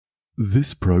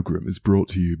This program is brought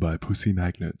to you by Pussy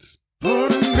Magnets.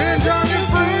 Put a midge on your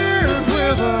friends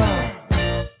with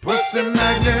a pussy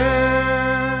magnet.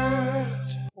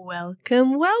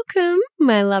 Welcome,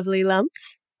 my lovely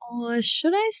lumps. Or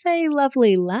should I say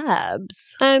lovely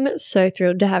labs? I'm so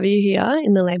thrilled to have you here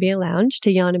in the Labia Lounge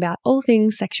to yarn about all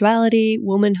things sexuality,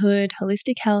 womanhood,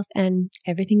 holistic health, and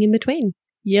everything in between.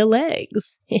 Your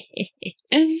legs.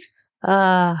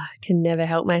 Can never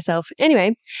help myself.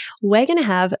 Anyway, we're going to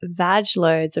have vag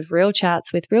loads of real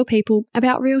chats with real people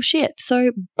about real shit. So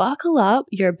buckle up.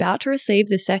 You're about to receive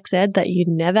the sex ed that you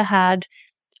never had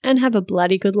and have a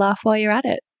bloody good laugh while you're at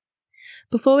it.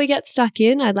 Before we get stuck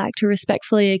in, I'd like to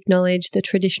respectfully acknowledge the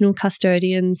traditional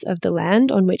custodians of the land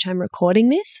on which I'm recording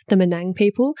this, the Menang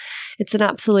people. It's an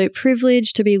absolute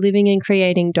privilege to be living and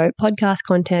creating dope podcast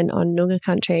content on Noongar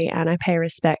country, and I pay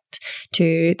respect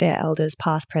to their elders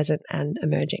past, present, and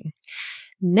emerging.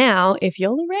 Now, if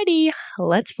you're all ready,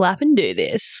 let's flap and do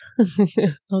this.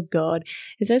 Oh God,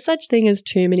 is there such thing as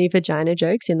too many vagina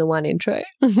jokes in the one intro?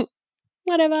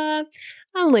 Whatever,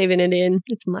 I'm leaving it in.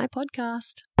 It's my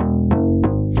podcast.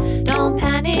 Don't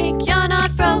panic, you're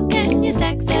not broken. Your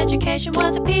sex education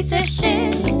was a piece of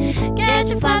shit. Get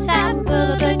your flaps out and pull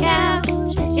up the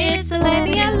couch. It's the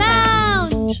Labia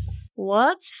Lounge.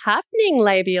 What's happening,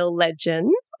 labial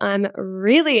legends? I'm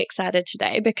really excited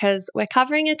today because we're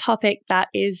covering a topic that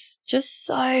is just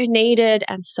so needed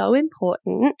and so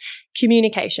important: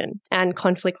 communication and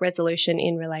conflict resolution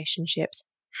in relationships.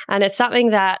 And it's something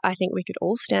that I think we could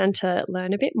all stand to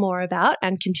learn a bit more about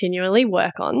and continually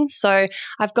work on. So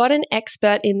I've got an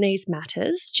expert in these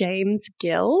matters, James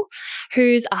Gill,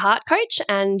 who's a heart coach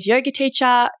and yoga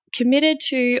teacher committed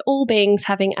to all beings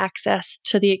having access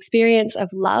to the experience of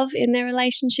love in their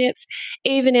relationships,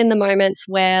 even in the moments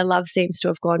where love seems to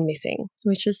have gone missing,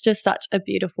 which is just such a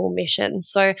beautiful mission.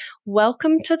 So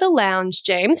welcome to the lounge,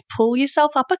 James. Pull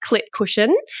yourself up a clit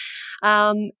cushion.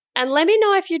 And let me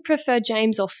know if you'd prefer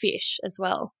James or Fish as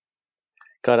well.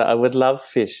 God, I would love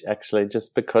Fish, actually,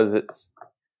 just because it's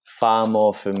far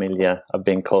more familiar. I've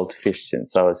been called Fish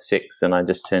since I was 6 and I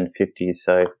just turned 50,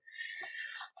 so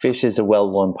Fish is a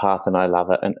well-worn path and I love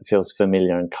it and it feels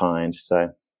familiar and kind,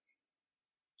 so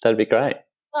that'd be great.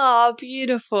 Oh,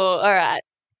 beautiful. All right.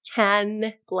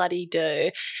 Can bloody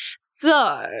do.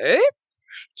 So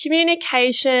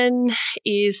communication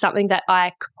is something that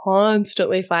I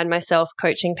constantly find myself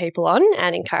coaching people on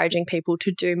and encouraging people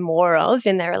to do more of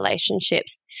in their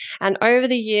relationships. And over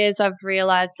the years, I've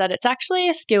realized that it's actually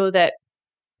a skill that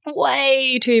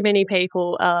way too many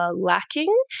people are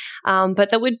lacking, but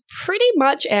that would pretty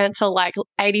much answer like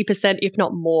 80%, if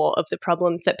not more, of the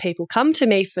problems that people come to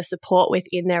me for support with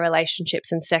in their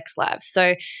relationships and sex lives.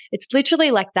 So it's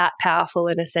literally like that powerful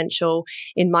and essential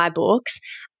in my books.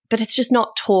 But it's just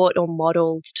not taught or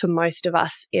modeled to most of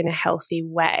us in a healthy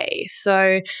way. So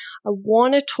I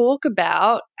want to talk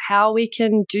about how we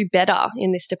can do better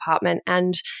in this department.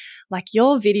 And like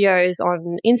your videos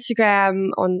on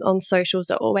Instagram, on socials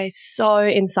are always so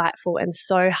insightful and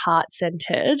so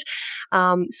heart-centered.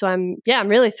 So I'm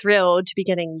really thrilled to be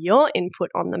getting your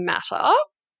input on the matter.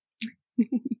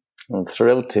 I'm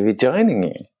thrilled to be joining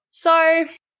you. So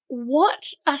what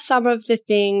are some of the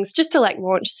things, just to like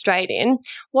launch straight in,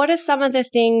 what are some of the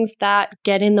things that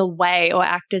get in the way or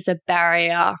act as a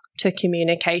barrier to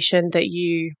communication that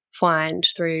you find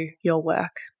through your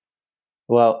work?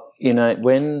 Well, you know,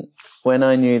 when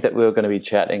I knew that we were going to be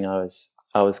chatting, I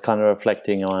was kind of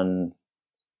reflecting on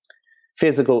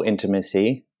physical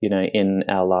intimacy, you know, in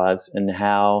our lives and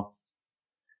how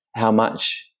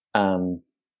much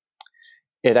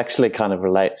it actually kind of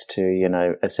relates to, you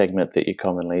know, a segment that you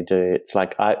commonly do. It's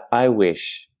like I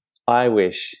wish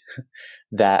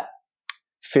that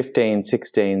 15,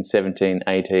 16, 17,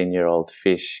 18-year-old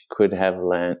Fish could have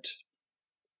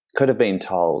been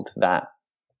told that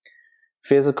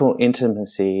physical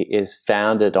intimacy is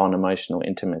founded on emotional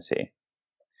intimacy,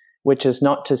 which is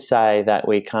not to say that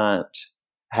we can't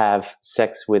have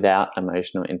sex without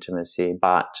emotional intimacy.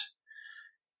 But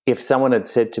if someone had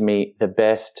said to me, the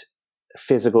best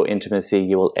physical intimacy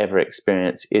you will ever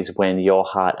experience is when your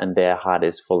heart and their heart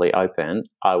is fully open,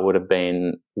 I would have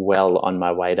been well on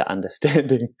my way to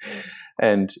understanding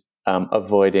and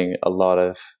avoiding a lot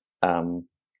of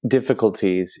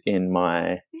difficulties in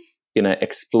my, you know,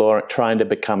 trying to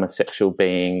become a sexual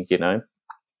being, you know.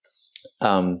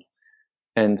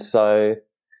 And so,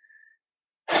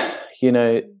 you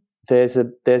know, there's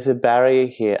a barrier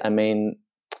here. I mean,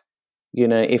 you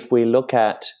know,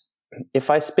 if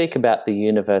I speak about the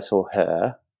universal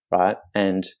her, right,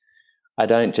 and I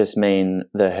don't just mean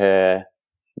the her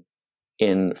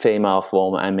in female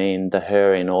form, I mean the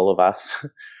her in all of us,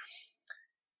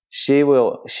 she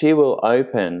will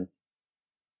open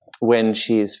when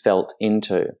she is felt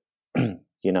into.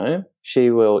 She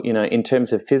will, in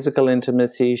terms of physical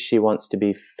intimacy, she wants to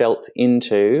be felt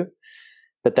into,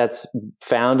 but that's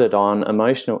founded on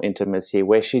emotional intimacy,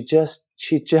 where she just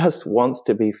wants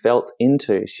to be felt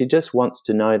into. She just wants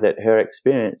to know that her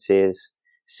experience is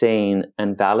seen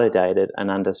and validated and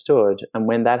understood. And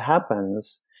when that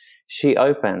happens, she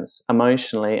opens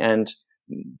emotionally and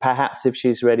perhaps, if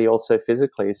she's ready, also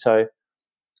physically. So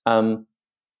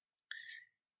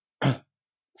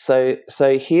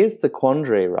here's the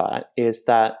quandary, right? Is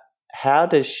that how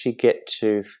does she get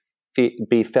to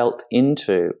be felt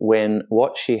into when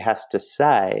what she has to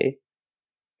say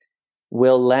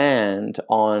will land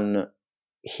on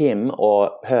him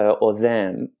or her or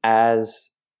them as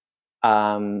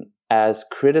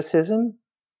criticism,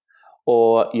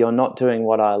 or you're not doing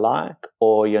what I like,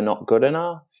 or you're not good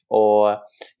enough, or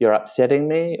you're upsetting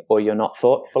me, or you're not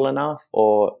thoughtful enough,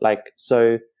 or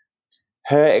so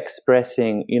her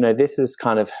expressing, this is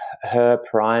kind of her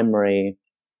primary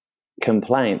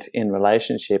complaint in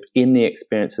relationship in the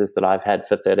experiences that I've had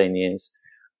for 13 years.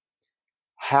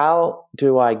 How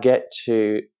do I get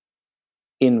to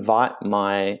invite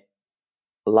my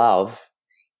love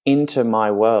into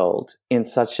my world in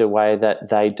such a way that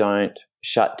they don't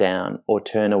shut down or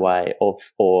turn away or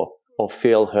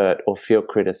feel hurt or feel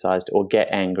criticized or get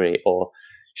angry or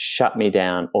shut me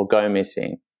down or go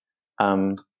missing?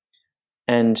 And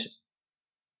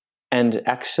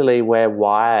actually we're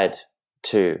wired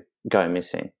to go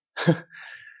missing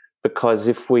because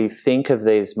if we think of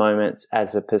these moments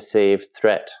as a perceived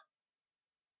threat,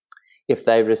 if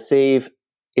they receive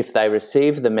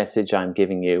the message I'm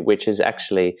giving you, which is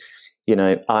actually,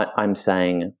 I'm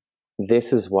saying,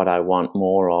 this is what I want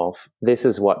more of, this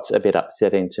is what's a bit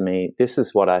upsetting to me, this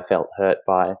is what I felt hurt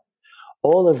by,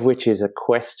 all of which is a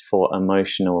quest for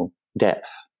emotional depth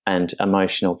and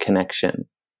emotional connection.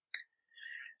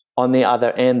 On the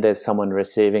other end, there's someone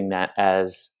receiving that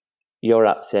as, you're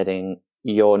upsetting,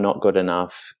 you're not good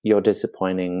enough, you're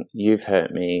disappointing, you've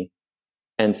hurt me.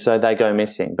 And so they go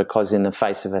missing because in the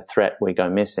face of a threat, we go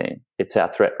missing. It's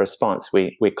our threat response.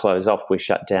 We close off, we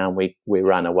shut down, we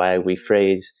run away, we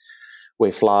freeze,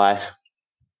 we fly.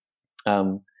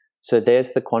 So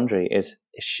there's the quandary.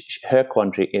 Her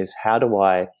quandary is, how do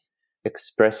I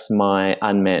express my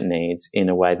unmet needs in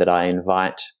a way that I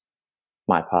invite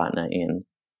my partner in?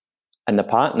 And the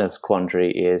partner's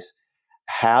quandary is,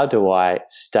 how do I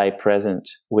stay present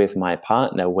with my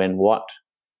partner when what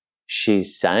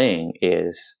she's saying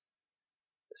is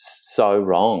so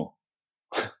wrong,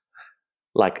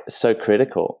 so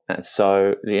critical, and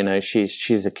so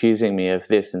she's accusing me of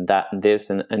this and that and this,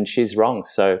 and she's wrong.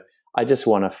 So I just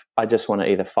want to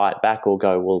either fight back or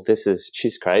go, well,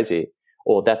 she's crazy,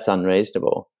 or that's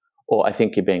unreasonable, or I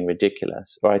think you're being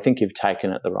ridiculous, or I think you've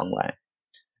taken it the wrong way.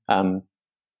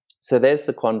 So there's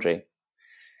the quandary.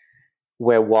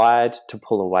 We're wired to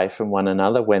pull away from one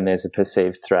another when there's a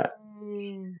perceived threat.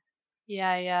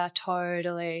 Yeah,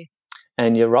 totally.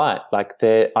 And you're right.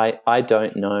 I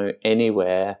don't know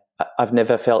anywhere. I've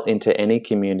never felt into any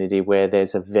community where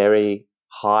there's a very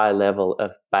high level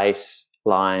of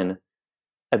baseline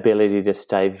ability to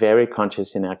stay very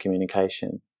conscious in our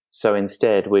communication. So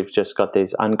instead, we've just got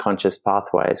these unconscious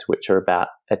pathways which are about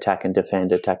attack and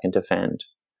defend, attack and defend.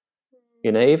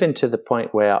 Even to the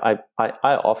point where I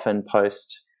often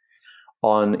post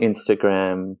on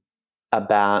Instagram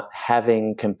about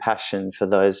having compassion for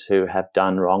those who have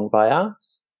done wrong by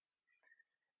us.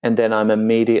 And then I'm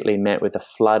immediately met with a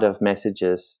flood of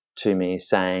messages to me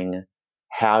saying,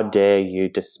 how dare you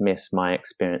dismiss my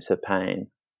experience of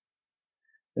pain?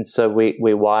 And so we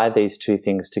wire these two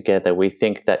things together. We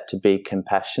think that to be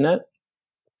compassionate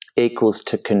equals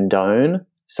to condone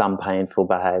some painful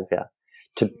behavior,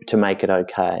 to make it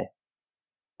okay.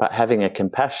 But having a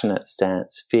compassionate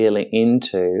stance, feeling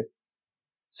into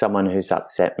someone who's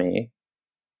upset me,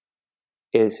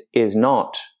 does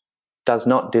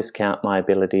not discount my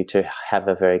ability to have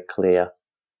a very clear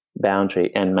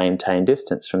boundary and maintain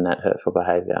distance from that hurtful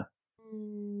behavior.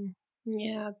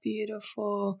 Yeah,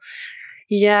 beautiful.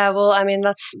 Yeah, well, I mean,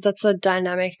 that's a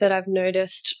dynamic that I've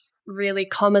noticed really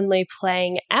commonly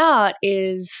playing out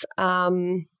is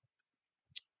we're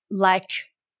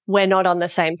not on the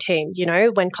same team.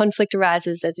 When conflict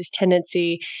arises, there's this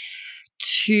tendency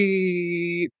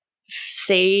to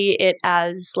see it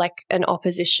as an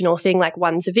oppositional thing, like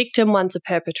one's a victim, one's a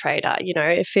perpetrator.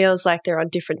 It feels like they're on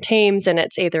different teams and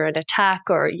it's either an attack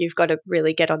or you've got to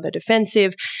really get on the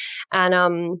defensive. And,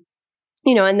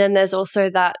 and then there's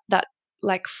also that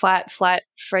fight, flight,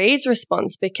 freeze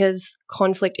response, because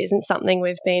conflict isn't something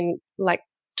we've been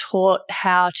taught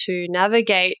how to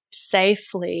navigate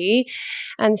safely.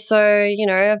 And so,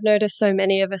 I've noticed so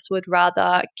many of us would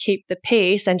rather keep the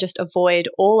peace and just avoid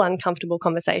all uncomfortable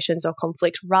conversations or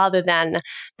conflict rather than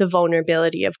the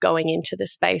vulnerability of going into the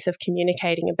space of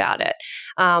communicating about it.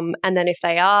 And then if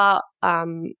they are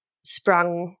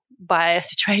sprung by a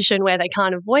situation where they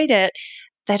can't avoid it,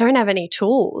 they don't have any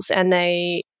tools, and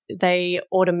they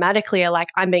automatically are like,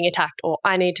 I'm being attacked, or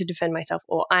I need to defend myself,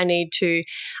 or I need to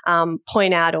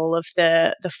point out all of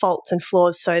the faults and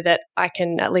flaws so that I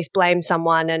can at least blame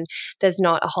someone, and there's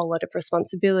not a whole lot of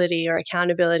responsibility or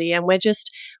accountability, and we're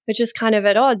just kind of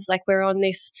at odds, like we're on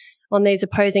these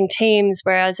opposing teams,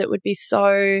 whereas it would be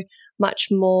so much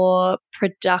more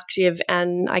productive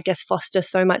and I guess foster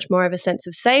so much more of a sense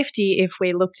of safety if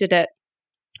we looked at it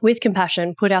with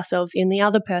compassion, put ourselves in the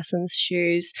other person's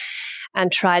shoes,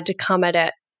 and tried to come at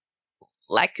it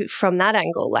like from that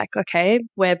angle, like, okay,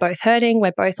 we're both hurting,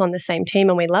 we're both on the same team,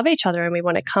 and we love each other and we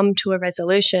want to come to a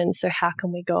resolution. So how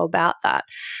can we go about that?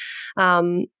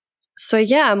 So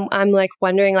yeah, I'm like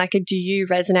wondering, like, do you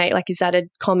resonate? Like, is that a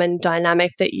common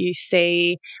dynamic that you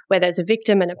see where there's a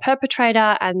victim and a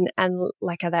perpetrator, and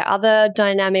like, are there other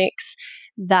dynamics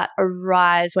that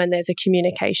arise when there's a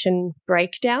communication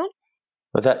breakdown?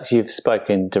 Well, that you've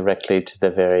spoken directly to the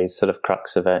very sort of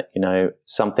crux of it.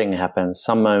 Something happens,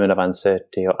 some moment of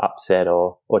uncertainty or upset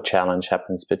or challenge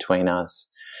happens between us,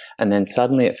 and then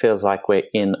suddenly it feels like we're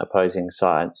in opposing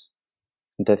sides.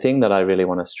 The thing that I really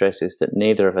want to stress is that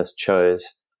neither of us chose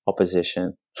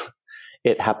opposition.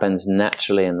 It happens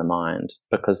naturally in the mind,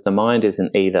 because the mind is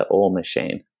an either-or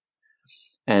machine.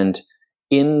 And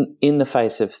in the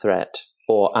face of threat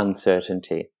or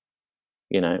uncertainty,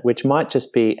 which might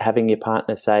just be having your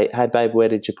partner say, hey, babe, where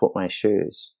did you put my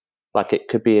shoes? Like, it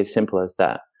could be as simple as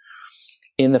that.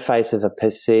 In the face of a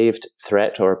perceived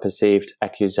threat or a perceived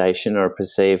accusation or a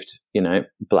perceived,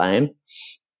 blame,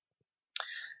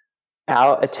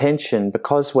 our attention,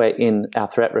 because we're in our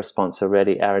threat response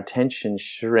already, our attention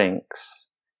shrinks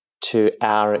to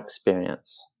our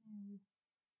experience.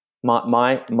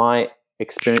 My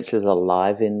experience is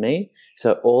alive in me.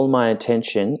 So all my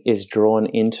attention is drawn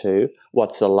into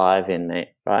what's alive in me,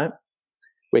 right?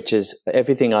 Which is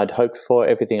everything I'd hoped for,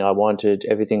 everything I wanted,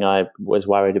 everything I was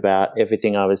worried about,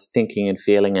 everything I was thinking and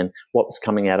feeling, and what was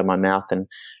coming out of my mouth, and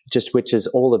which is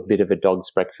all a bit of a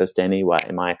dog's breakfast anyway,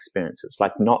 in my experience. It's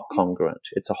like not congruent.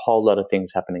 It's a whole lot of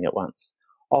things happening at once,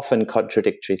 often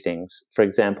contradictory things. For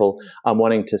example, I'm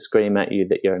wanting to scream at you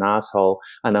that you're an asshole,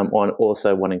 and I'm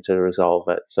also wanting to resolve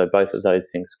it. So both of those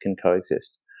things can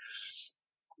coexist.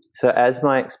 So as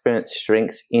my experience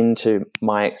shrinks into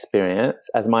my experience,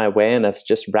 as my awareness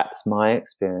just wraps my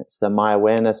experience, then my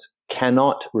awareness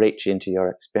cannot reach into your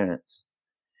experience.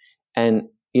 And,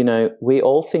 we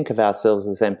all think of ourselves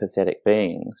as empathetic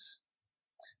beings,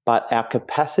 but our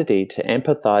capacity to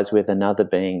empathize with another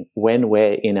being when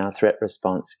we're in our threat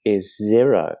response is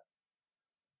 0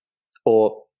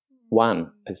 or 1%,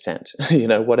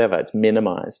 whatever, it's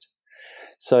minimized.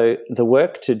 So the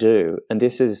work to do, and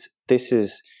this is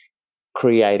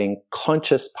creating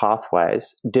conscious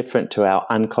pathways different to our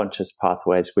unconscious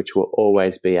pathways, which will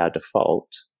always be our default.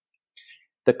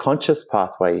 The conscious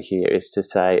pathway here is to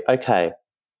say, okay,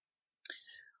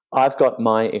 I've got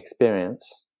my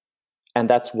experience, and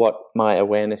that's what my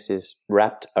awareness is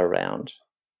wrapped around.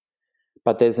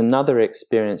 But there's another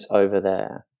experience over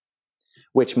there,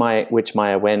 which my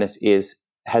awareness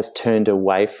has turned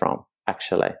away from,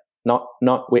 actually. Not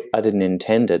I didn't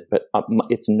intend it, but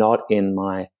it's not in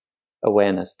my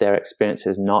awareness. Their experience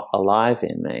is not alive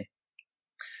in me.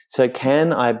 So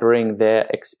can I bring their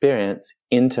experience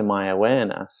into my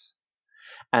awareness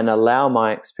and allow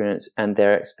my experience and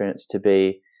their experience to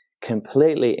be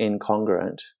completely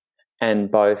incongruent and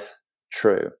both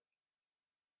true?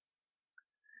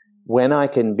 When I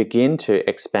can begin to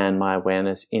expand my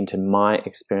awareness into my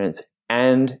experience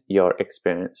and your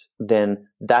experience, then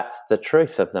that's the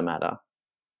truth of the matter.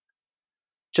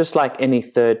 Just like any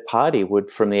third party would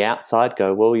from the outside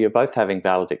go, well, you're both having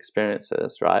valid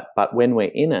experiences, right? But when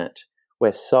we're in it,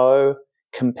 we're so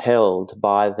compelled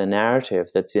by the narrative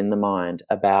that's in the mind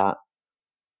about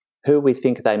who we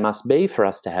think they must be for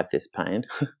us to have this pain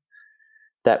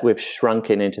that we've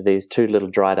shrunken into these two little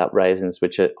dried up raisins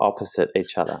which are opposite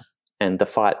each other. And the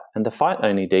fight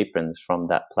only deepens from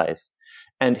that place.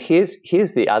 And here's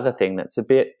the other thing it's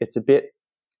a bit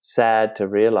sad to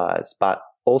realize, but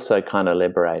also kind of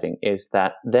liberating, is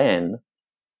that then,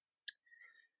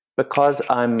 because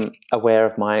I'm aware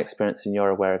of my experience and you're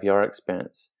aware of your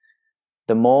experience,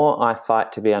 the more I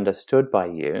fight to be understood by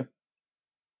you,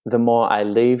 the more I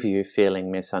leave you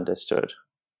feeling misunderstood.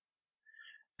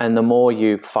 And the more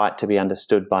you fight to be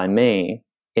understood by me,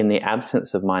 in the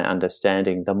absence of my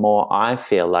understanding, the more I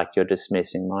feel like you're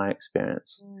dismissing my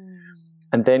experience.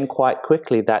 And then quite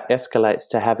quickly that escalates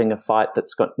to having a fight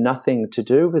that's got nothing to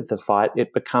do with the fight.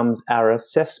 It becomes our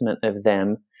assessment of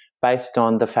them based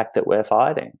on the fact that we're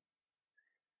fighting.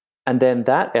 And then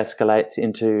that escalates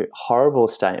into horrible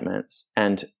statements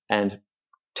and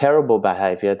terrible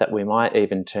behavior that we might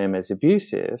even term as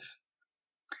abusive.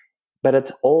 But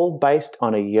it's all based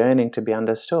on a yearning to be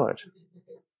understood.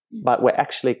 But we're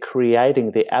actually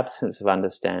creating the absence of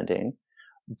understanding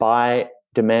by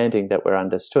demanding that we're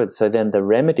understood. So then the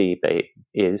remedy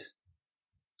is,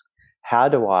 how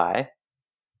do I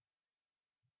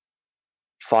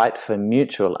fight for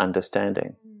mutual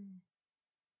understanding?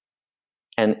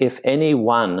 And if any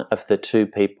one of the two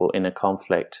people in a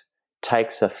conflict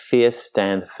takes a fierce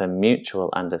stand for mutual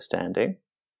understanding,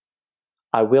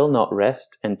 I will not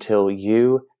rest until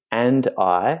you and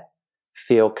I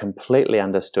feel completely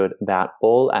understood about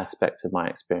all aspects of my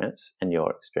experience and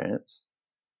your experience.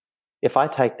 If I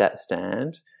take that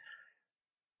stand,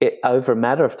 over a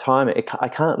matter of time, I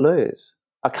can't lose.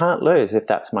 I can't lose if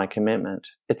that's my commitment.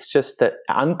 It's just that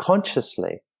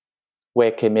unconsciously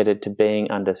we're committed to being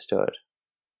understood.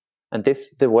 And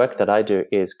the work that I do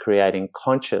is creating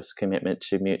conscious commitment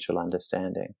to mutual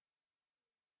understanding,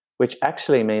 which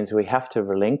actually means we have to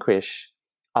relinquish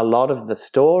a lot of the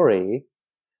story.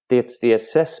 It's the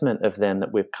assessment of them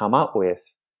that we've come up with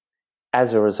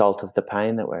as a result of the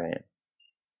pain that we're in.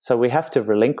 So we have to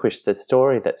relinquish the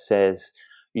story that says,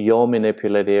 you're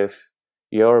manipulative,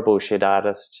 you're a bullshit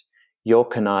artist, you're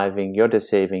conniving, you're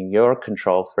deceiving, you're a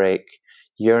control freak,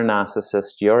 you're a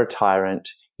narcissist, you're a tyrant,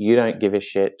 you don't give a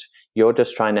shit, you're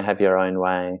just trying to have your own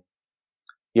way,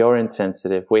 you're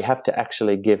insensitive. We have to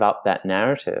actually give up that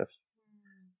narrative.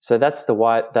 So that's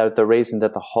the reason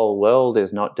that the whole world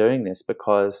is not doing this,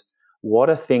 because what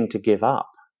a thing to give up.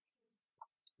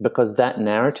 Because that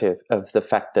narrative of the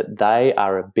fact that they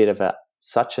are a bit of a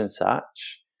such and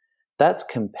such, that's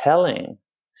compelling.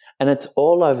 And it's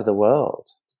all over the world.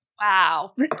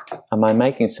 Wow. Am I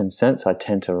making some sense? I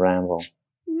tend to ramble.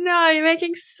 No, you're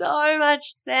making so much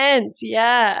sense.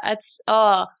 Yeah.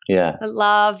 Yeah. I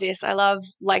love this. I love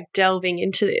delving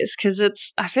into this because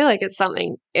I feel like it's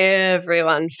something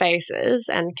everyone faces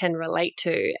and can relate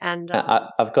to. And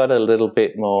I've got a little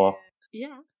bit more.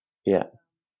 Yeah. Yeah.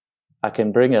 I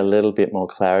can bring a little bit more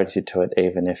clarity to it,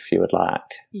 even if you would like.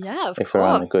 Yeah, of course. If we're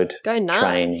on a good Go nuts.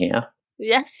 train here.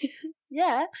 Yeah.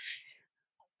 Yeah.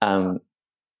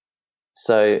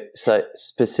 So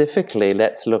specifically,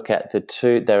 let's look at the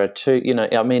two. There are two.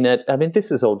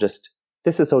 This is all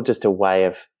just a way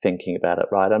of thinking about it,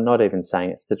 right? I'm not even saying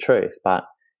it's the truth, but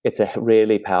it's a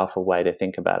really powerful way to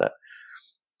think about it.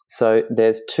 So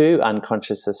there's two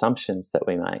unconscious assumptions that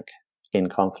we make in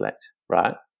conflict,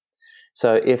 right?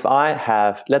 So if I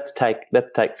have, let's take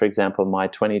for example my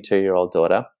 22-year-old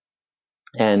daughter,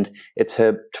 and it's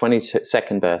her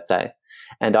 22nd birthday,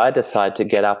 and I decide to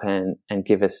get up and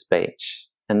give a speech.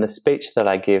 And the speech that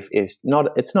I give it's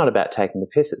not about taking the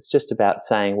piss. It's just about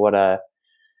saying what a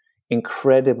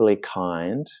incredibly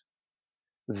kind,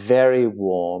 very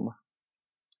warm,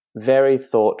 very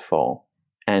thoughtful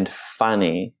and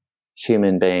funny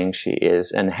human being she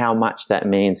is, and how much that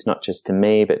means not just to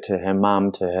me, but to her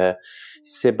mum, to her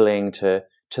sibling, to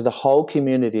the whole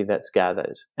community that's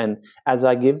gathered. And as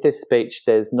I give this speech,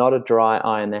 there's not a dry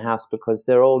eye in the house, because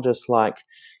they're all just like,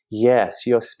 yes,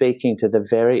 you're speaking to the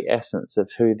very essence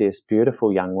of who this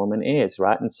beautiful young woman is,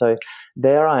 right? And so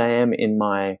there I am in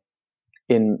my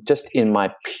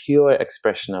pure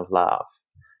expression of love.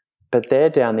 But there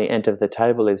down the end of the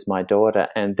table is my daughter,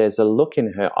 and there's a look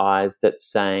in her eyes that's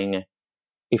saying,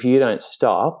 if you don't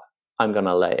stop, I'm going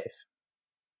to leave.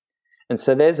 And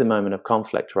so there's a moment of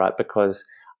conflict, right? Because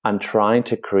I'm trying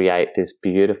to create this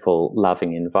beautiful,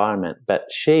 loving environment, but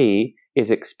she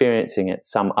is experiencing it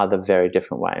some other very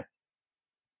different way.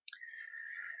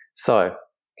 So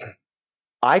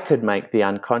I could make the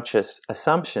unconscious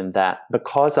assumption that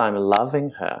because I'm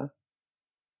loving her,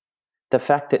 the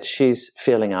fact that she's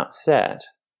feeling upset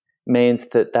means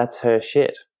that that's her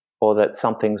shit, or that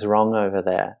something's wrong over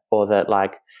there, or that,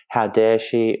 like, how dare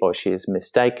she, or she's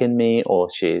mistaken me, or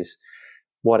she's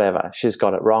whatever, she's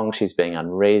got it wrong, she's being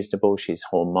unreasonable, she's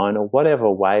hormonal,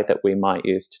 whatever way that we might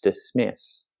use to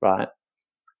dismiss, right?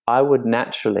 I would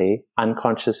naturally,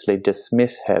 unconsciously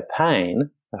dismiss her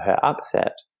pain, or her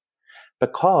upset,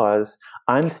 because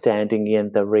I'm standing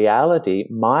in the reality,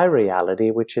 my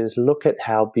reality, which is, look at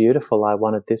how beautiful I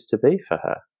wanted this to be for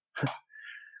her.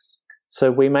 So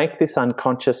we make this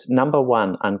unconscious, number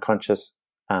one unconscious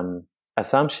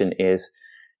assumption is,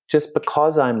 just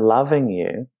because I'm loving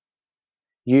you,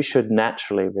 you should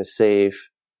naturally receive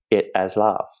it as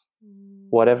love.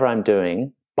 Whatever I'm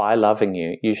doing, by loving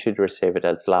you, you should receive it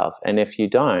as love. And if you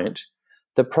don't,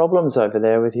 the problem's over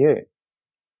there with you.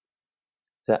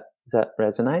 Does that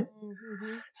resonate?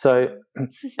 Mm-hmm. So,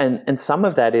 and some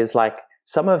of that is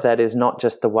not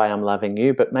just the way I'm loving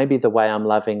you, but maybe the way I'm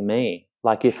loving me.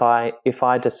 Like if I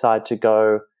decide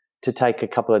to take a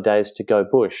couple of days to go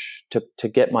bush, to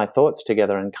get my thoughts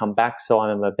together and come back so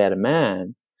I'm a better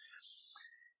man,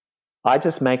 I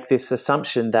just make this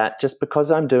assumption that just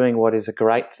because I'm doing what is a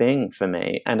great thing for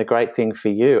me and a great thing for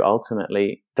you,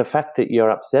 ultimately, the fact that you're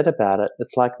upset about it,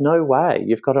 it's like, no way,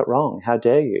 you've got it wrong. How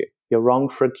dare you? You're wrong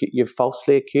you're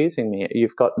falsely accusing me.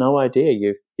 You've got no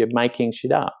idea. You're making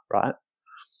shit up, right?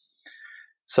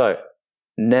 So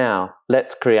now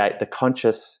let's create the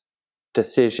conscious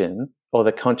decision or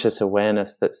the conscious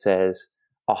awareness that says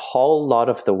a whole lot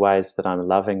of the ways that I'm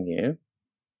loving you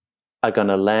are going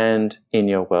to land in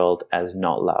your world as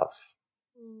not love.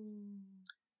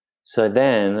 So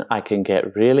then I can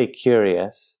get really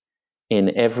curious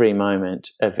in every moment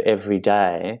of every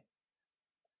day.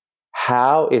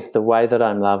 How is the way that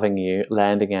I'm loving you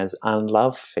landing as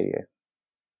unlove for you?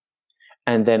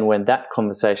 And then when that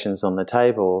conversation's on the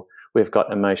table, we've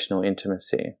got emotional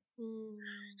intimacy.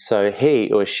 So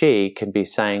he or she can be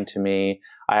saying to me,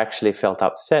 I actually felt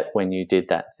upset when you did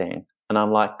that thing. And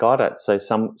I'm like, got it.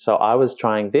 So I was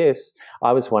trying this,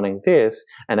 I was wanting this,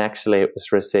 and actually it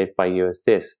was received by you as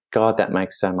this. God, that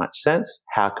makes so much sense.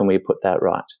 How can we put that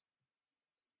right?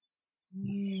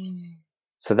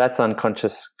 So that's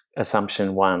unconscious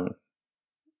assumption 1.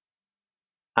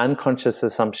 Unconscious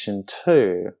assumption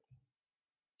 2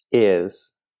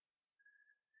 is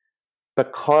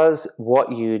because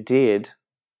what you did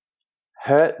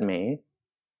hurt me,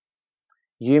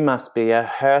 you must be a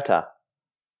hurter.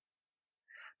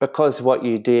 Because what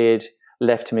you did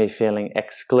left me feeling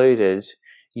excluded,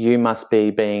 you must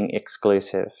be being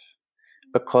exclusive.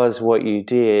 Because what you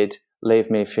did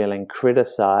leave me feeling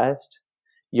criticized,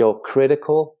 you're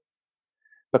critical.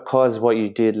 Because what you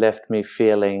did left me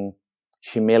feeling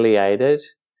humiliated,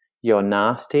 you're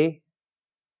nasty.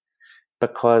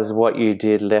 Because what you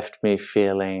did left me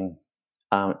feeling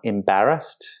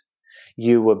embarrassed,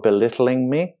 you were belittling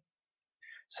me.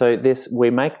 So we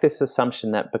make this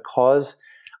assumption that because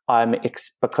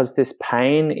this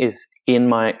pain is in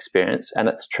my experience and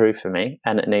it's true for me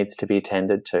and it needs to be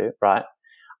tended to, right?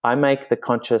 I make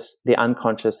the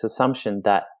unconscious assumption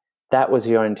that that was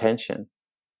your intention.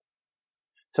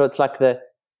 So it's like the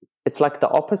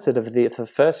opposite of the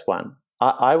first one.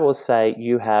 I will say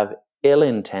you have ill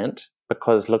intent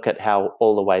because look at how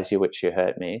all the ways in which you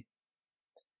hurt me.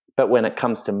 But when it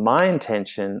comes to my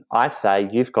intention, I say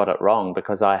you've got it wrong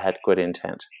because I had good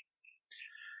intent.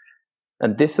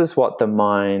 And this is what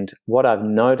I've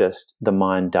noticed the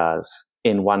mind does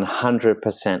in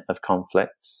 100% of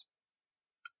conflicts.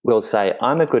 We'll say,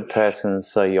 I'm a good person,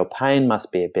 so your pain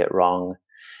must be a bit wrong,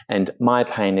 and my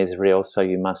pain is real, so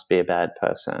you must be a bad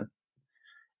person.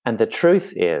 And the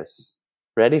truth is,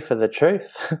 ready for the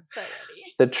truth? So ready.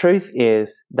 The truth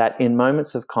is that in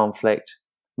moments of conflict,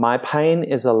 my pain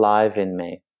is alive in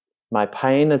me. My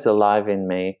pain is alive in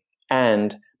me,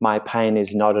 and my pain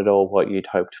is not at all what you'd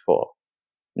hoped for.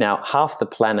 Now, half the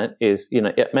planet is,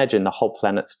 imagine the whole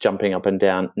planet's jumping up and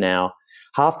down now.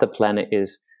 Half the planet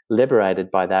is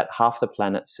liberated by that. Half the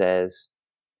planet says,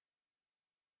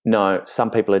 no,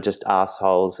 some people are just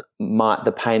assholes.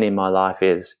 The pain in my life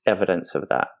is evidence of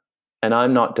that. And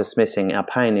I'm not dismissing our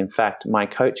pain. In fact, my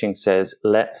coaching says,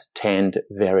 let's tend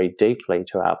very deeply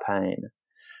to our pain.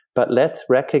 But let's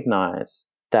recognize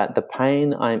that the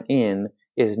pain I'm in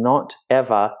is not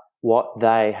ever what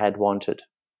they had wanted.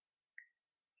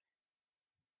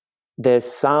 There's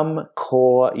some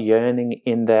core yearning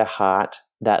in their heart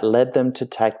that led them to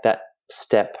take that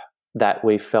step that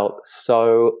we felt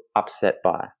so upset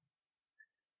by.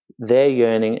 Their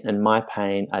yearning and my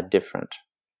pain are different.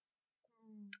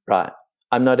 Right.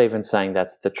 I'm not even saying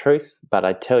that's the truth, but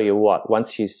I tell you what,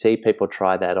 once you see people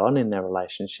try that on in their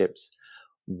relationships,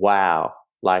 wow.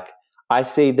 Like, I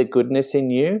see the goodness in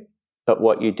you, but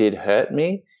what you did hurt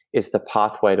me is the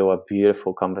pathway to a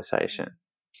beautiful conversation.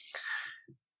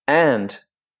 And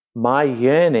my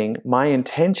yearning, my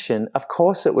intention, of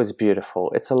course it was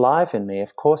beautiful. It's alive in me.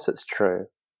 Of course it's true.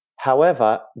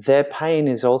 However, their pain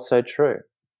is also true.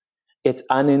 It's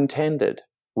unintended.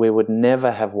 We would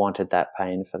never have wanted that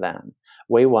pain for them.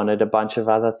 We wanted a bunch of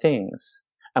other things.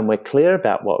 And we're clear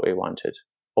about what we wanted.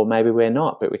 Or maybe we're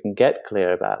not, but we can get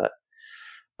clear about it.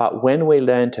 But when we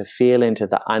learn to feel into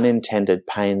the unintended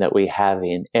pain that we have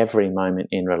in every moment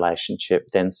in relationship,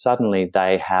 then suddenly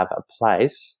they have a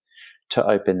place to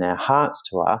open their hearts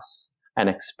to us and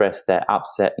express their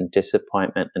upset and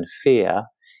disappointment and fear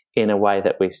in a way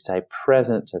that we stay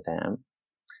present to them.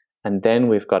 And then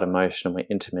we've got emotional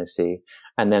intimacy.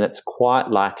 And then it's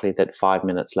quite likely that 5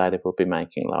 minutes later we'll be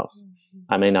making love.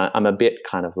 I mean, I'm a bit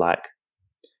kind of like,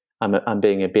 I'm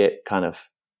being a bit kind of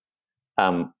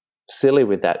silly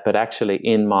with that, but actually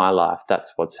in my life,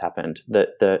 that's what's happened.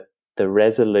 The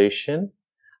resolution,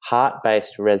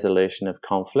 heart-based resolution of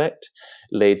conflict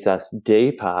leads us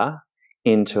deeper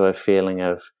into a feeling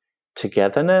of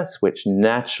togetherness, which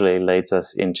naturally leads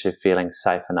us into feeling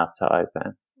safe enough to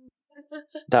open.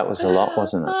 That was a lot,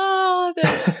 wasn't it? Oh,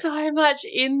 there's so much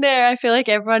in there. I feel like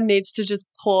everyone needs to just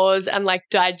pause and like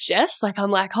digest. Like,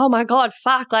 I'm like, oh my God,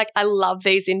 fuck. Like, I love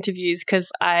these interviews because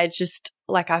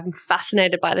I'm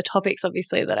fascinated by the topics,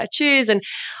 obviously, that I choose. And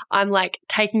I'm like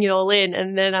taking it all in.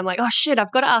 And then I'm like, oh shit,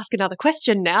 I've got to ask another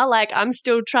question now. Like, I'm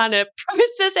still trying to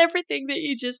process everything that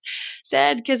you just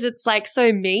said because it's like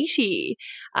so meaty.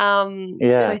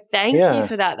 So thank you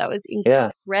for that. That was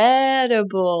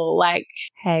incredible. Like,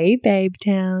 hey, Babe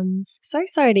Town. So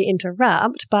sorry to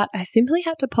interrupt, but I simply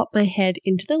had to pop my head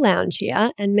into the lounge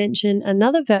here and mention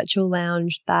another virtual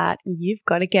lounge that you've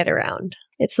got to get around.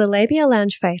 It's the Labia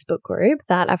Lounge Facebook group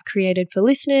that I've created for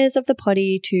listeners of the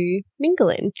potty to mingle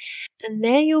in. And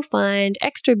there you'll find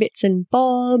extra bits and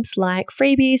bobs like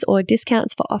freebies or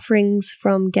discounts for offerings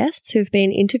from guests who've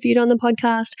been interviewed on the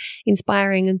podcast,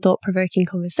 inspiring and thought-provoking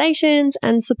conversations,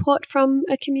 and support from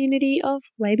a community of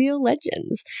labial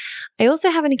legends. I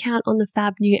also have an account on the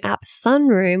fab new app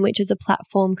Sunroom, which is a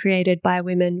platform created by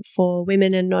women for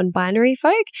women and non-binary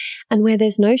folk, and where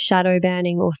there's no shadow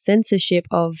banning or censorship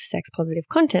of sex-positive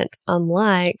content,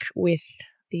 unlike with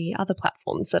the other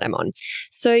platforms that I'm on.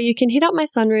 So you can hit up my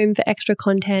Sunroom for extra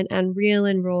content and real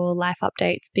and raw life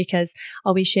updates because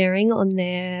I'll be sharing on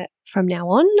there from now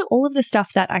on all of the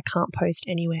stuff that I can't post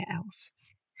anywhere else.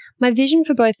 My vision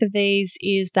for both of these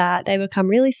is that they become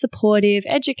really supportive,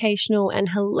 educational, and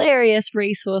hilarious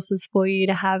resources for you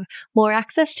to have more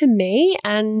access to me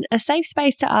and a safe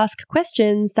space to ask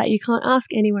questions that you can't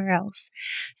ask anywhere else.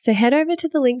 So head over to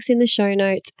the links in the show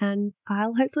notes and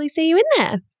I'll hopefully see you in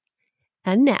there.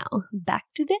 And now, back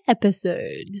to the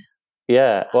episode.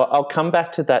 Yeah, well, I'll come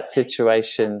back to that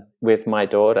situation with my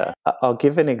daughter. I'll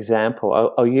give an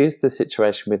example. I'll use the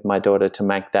situation with my daughter to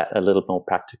make that a little more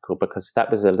practical because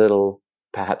that was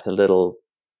perhaps a little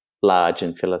large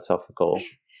and philosophical.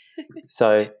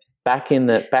 So back in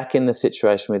the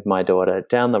situation with my daughter,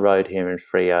 down the road here in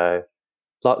Freo,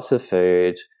 lots of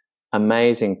food,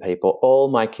 amazing people, all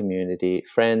my community,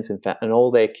 friends and all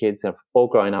their kids have all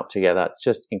grown up together. It's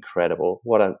just incredible.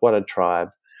 What a tribe.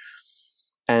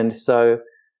 And so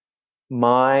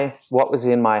what was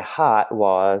in my heart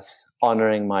was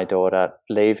honoring my daughter,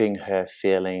 leaving her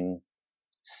feeling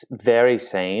very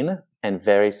seen and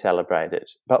very celebrated,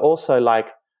 but also like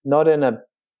not in a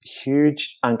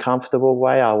huge uncomfortable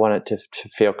way. I want it to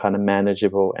feel kind of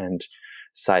manageable and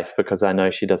safe because I know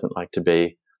she doesn't like to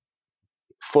be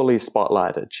fully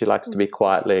spotlighted. She likes to be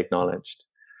quietly acknowledged.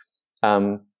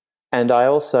 And I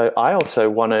also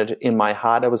wanted, in my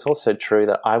heart, it was also true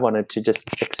that I wanted to just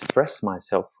express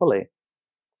myself fully.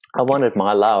 I wanted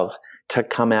my love to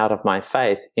come out of my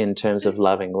face in terms of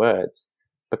loving words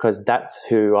because that's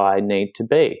who I need to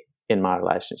be in my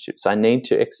relationships. I need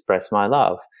to express my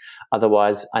love.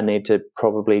 Otherwise, I need to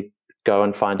probably go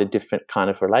and find a different kind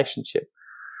of relationship.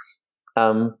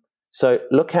 So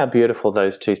look how beautiful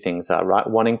those two things are, right?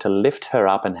 Wanting to lift her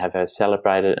up and have her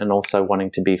celebrated and also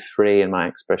wanting to be free in my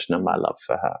expression of my love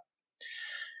for her.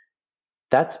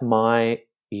 That's my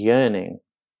yearning.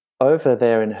 Over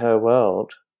there in her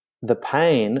world, the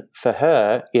pain for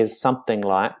her is something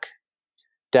like,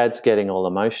 Dad's getting all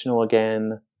emotional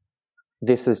again.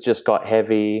 This has just got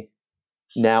heavy.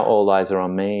 Now all eyes are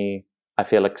on me. I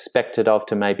feel expected of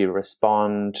to maybe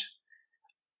respond.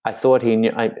 I thought he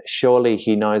knew. Surely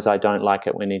he knows I don't like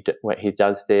it when he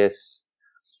does this.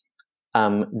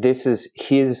 This is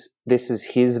his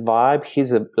vibe.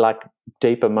 His like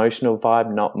deep emotional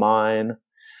vibe, not mine.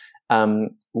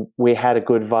 We had a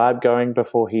good vibe going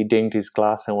before he dinged his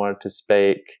glass and wanted to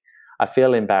speak. I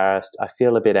feel embarrassed. I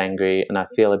feel a bit angry, and I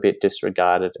feel a bit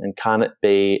disregarded. And can't it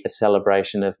be a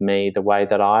celebration of me the way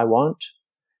that I want?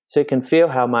 So you can feel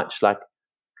how much like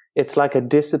it's like a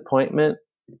disappointment.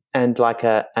 And like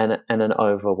an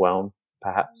overwhelm,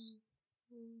 perhaps,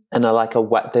 and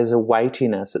there's a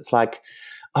weightiness. It's like,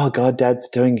 oh God, Dad's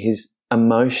doing his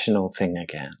emotional thing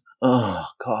again. Oh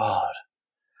God,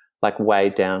 like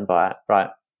weighed down by it, right?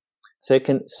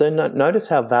 Notice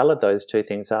how valid those two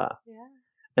things are. Yeah.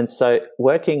 And so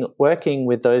working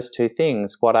with those two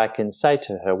things, what I can say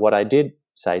to her, what I did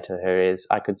say to her is,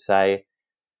 I could say,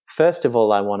 first of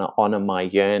all, I want to honor my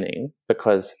yearning,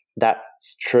 because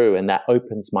that's true and that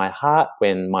opens my heart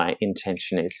when my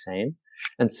intention is seen.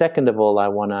 And second of all, I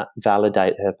want to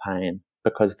validate her pain,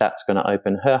 because that's going to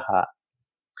open her heart.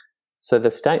 So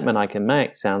the statement I can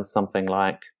make sounds something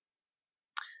like,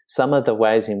 some of the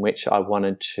ways in which I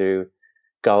wanted to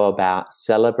go about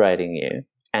celebrating you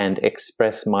and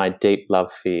express my deep love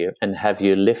for you and have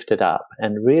you lifted up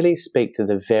and really speak to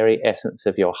the very essence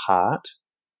of your heart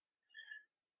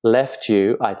left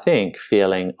you, I think,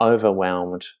 feeling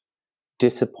overwhelmed,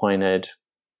 disappointed,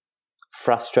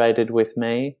 frustrated with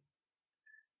me,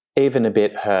 even a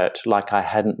bit hurt, like I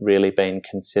hadn't really been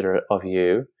considerate of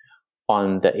you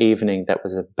on the evening that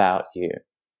was about you.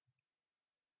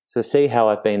 So see how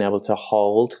I've been able to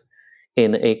hold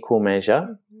in equal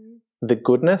measure the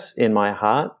goodness in my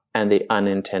heart and the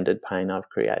unintended pain I've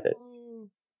created.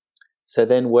 So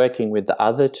then working with the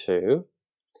other two,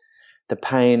 the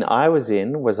pain I was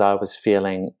in was I was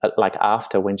feeling like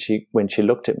after when she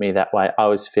looked at me that way, I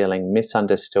was feeling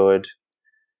misunderstood,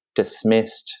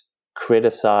 dismissed,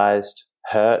 criticized,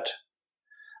 hurt.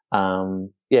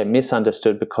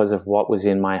 Misunderstood because of what was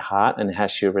in my heart and how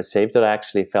she received it. I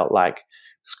actually felt like,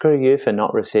 screw you for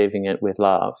not receiving it with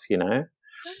love, you know.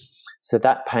 So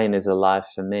that pain is alive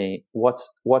for me.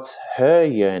 What's her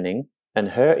yearning and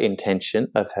her intention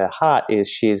of her heart is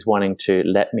she's wanting to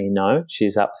let me know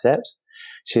she's upset.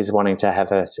 She's wanting to have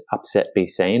her upset be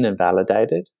seen and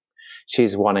validated.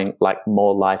 She's wanting like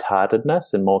more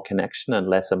lightheartedness and more connection and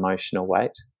less emotional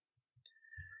weight.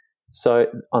 So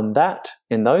on that,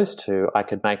 in those two, I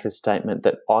could make a statement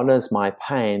that honors my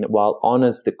pain while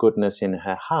honors the goodness in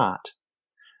her heart,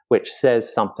 which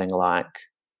says something like,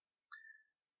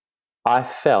 I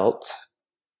felt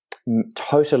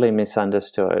totally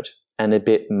misunderstood and a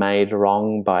bit made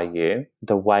wrong by you,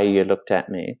 the way you looked at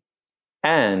me.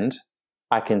 And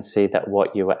I can see that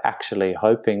what you were actually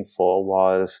hoping for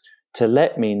was to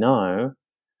let me know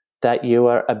that you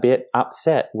were a bit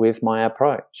upset with my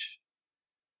approach.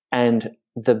 And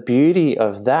the beauty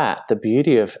of that, the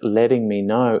beauty of letting me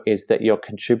know is that you're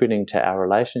contributing to our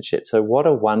relationship. So what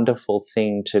a wonderful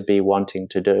thing to be wanting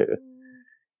to do.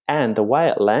 And the way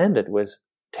it landed was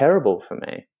terrible for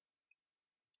me.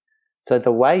 So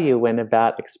the way you went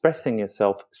about expressing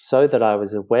yourself so that I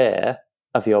was aware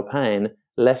of your pain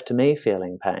left me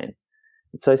feeling pain.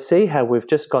 And so see how we've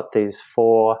just got these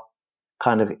four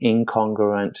kind of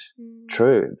incongruent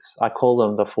truths. I call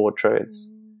them the four truths.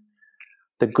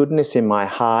 The goodness in my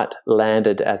heart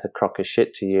landed as a crock of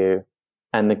shit to you,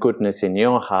 and the goodness in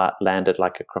your heart landed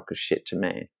like a crock of shit to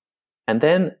me. And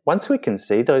then once we can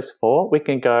see those four, we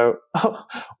can go, oh,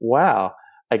 wow,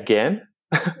 again.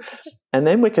 And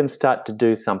then we can start to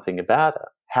do something about it.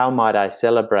 How might I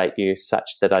celebrate you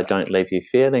such that I don't leave you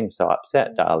feeling so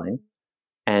upset, darling?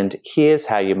 And here's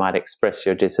how you might express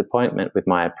your disappointment with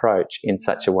my approach in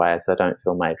such a way as I don't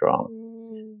feel made wrong.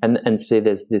 And see,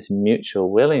 there's this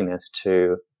mutual willingness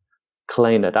to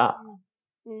clean it up.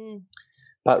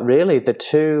 But really, the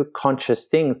two conscious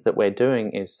things that we're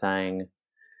doing is saying,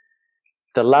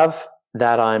 the love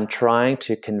that I'm trying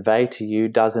to convey to you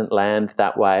doesn't land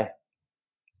that way,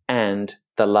 and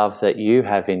the love that you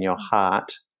have in your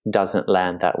heart doesn't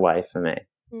land that way for me.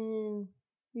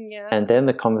 Yeah. And then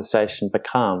the conversation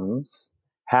becomes,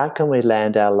 how can we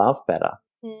land our love better?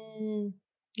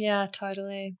 Yeah,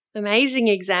 totally. Amazing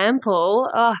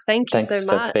example. Oh, thank you so much. Thanks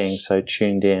for being so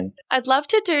tuned in. I'd love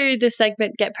to do the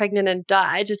segment Get Pregnant and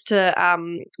Die, just to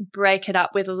break it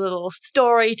up with a little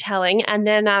storytelling, and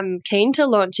then I'm keen to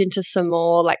launch into some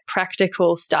more like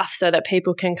practical stuff so that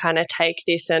people can kind of take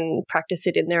this and practice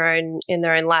it in their own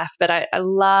life. But I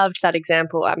loved that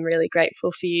example. I'm really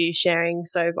grateful for you sharing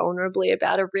so vulnerably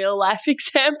about a real life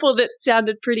example that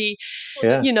sounded pretty,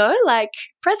 like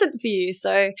present for you.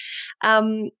 So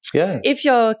if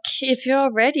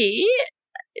you're ready,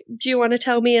 do you want to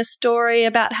tell me a story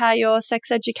about how your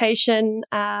sex education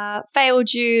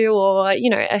failed you, or,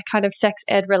 a kind of sex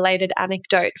ed related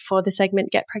anecdote for the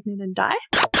segment Get Pregnant and Die?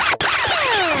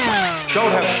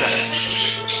 Don't have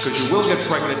sex, because you will get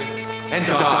pregnant and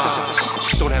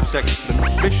die. Don't have sex in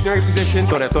the missionary position.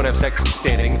 Don't have sex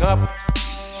standing up.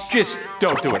 Just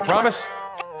don't do it. Promise?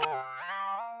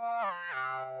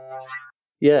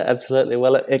 Yeah, absolutely.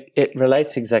 Well, it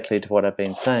relates exactly to what I've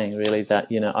been saying, really, that,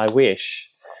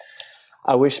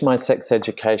 I wish my sex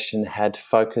education had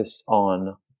focused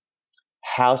on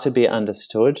how to be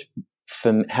understood,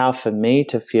 how for me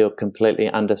to feel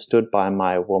completely understood by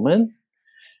my woman,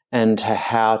 and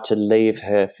how to leave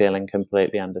her feeling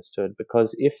completely understood.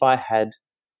 Because if I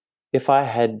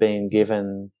had been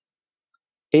given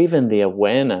even the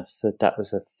awareness that that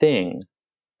was a thing,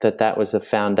 that was a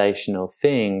foundational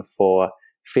thing for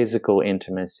physical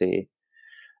intimacy,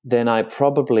 then I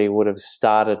probably would have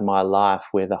started my life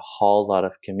with a whole lot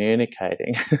of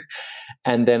communicating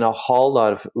and then a whole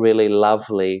lot of really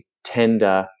lovely,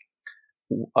 tender,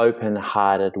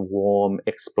 open-hearted, warm,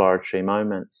 exploratory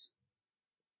moments.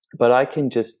 But I can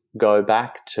just go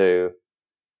back to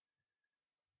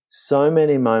so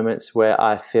many moments where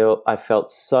I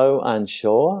felt so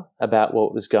unsure about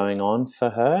what was going on for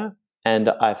her, and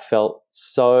I felt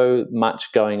so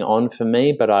much going on for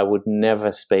me, but I would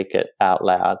never speak it out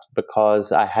loud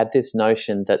because I had this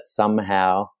notion that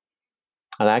somehow,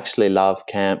 and I actually love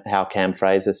how Cam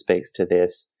Fraser speaks to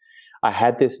this, I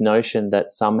had this notion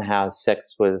that somehow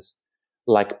sex was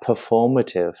like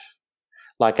performative,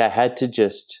 like I had to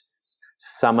just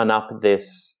summon up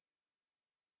this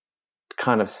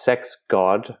kind of sex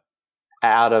god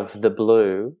out of the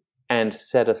blue and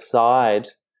set aside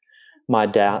my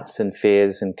doubts and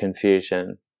fears and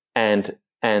confusion and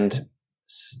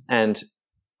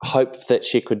hope that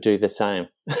she could do the same.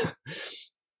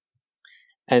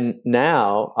 And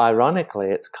now, ironically,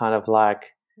 it's kind of like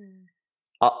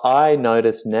I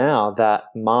notice now that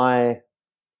my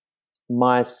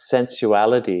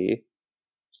sensuality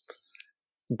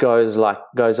goes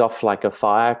off like a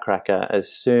firecracker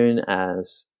as soon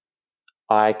as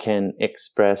I can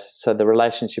express. So the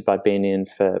relationship I've been in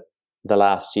for the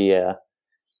last year,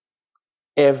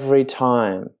 every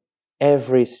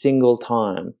single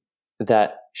time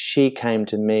that she came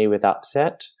to me with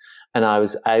upset and I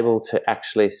was able to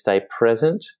actually stay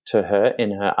present to her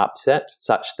in her upset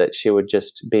such that she would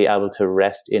just be able to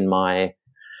rest in my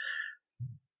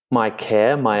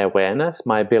care, my awareness,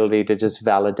 my ability to just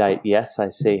validate, yes, I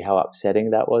see how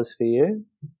upsetting that was for you,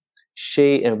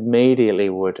 she immediately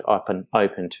would open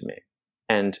to me.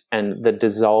 And the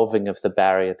dissolving of the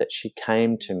barrier that she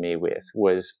came to me with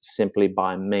was simply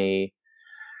by me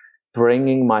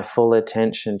bringing my full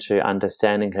attention to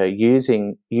understanding her,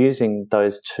 using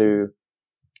those two,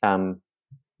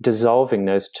 dissolving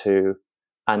those two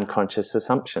unconscious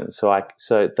assumptions. So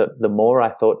the more I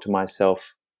thought to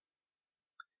myself,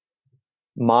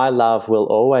 my love will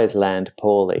always land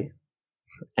poorly,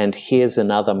 and here's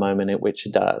another moment at which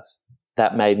it does.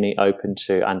 That made me open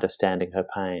to understanding her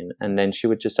pain, and then she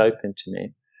would just open to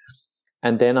me,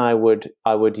 and then I would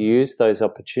use those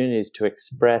opportunities to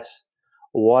express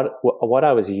what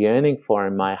I was yearning for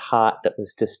in my heart that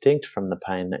was distinct from the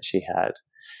pain that she had,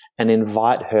 and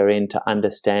invite her into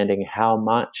understanding how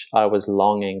much I was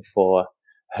longing for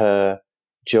her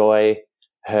joy,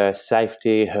 her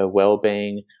safety, her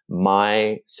well-being,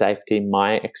 my safety,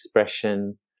 my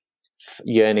expression,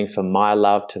 yearning for my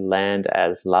love to land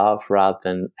as love rather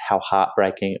than how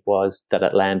heartbreaking it was that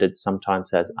it landed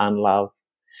sometimes as unlove.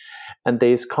 And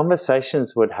these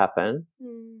conversations would happen,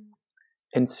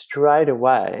 and straight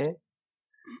away,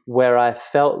 where I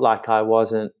felt like I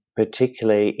wasn't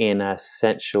particularly in a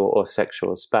sensual or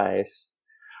sexual space,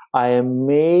 I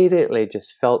immediately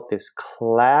just felt this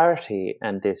clarity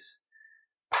and this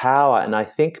power. And I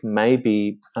think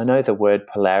maybe, I know the word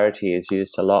polarity is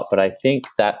used a lot, but I think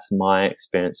that's my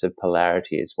experience of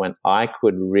polarity, is when I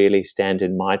could really stand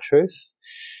in my truth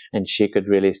and she could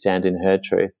really stand in her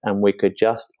truth, and we could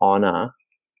just honor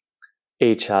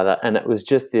each other. And it was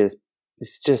just this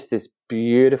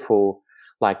beautiful,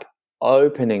 like,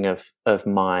 opening of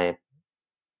my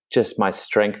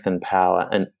strength and power,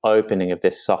 and opening of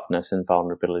this softness and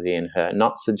vulnerability in her.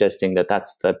 Not suggesting that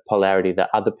that's the polarity that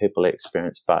other people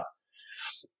experience, but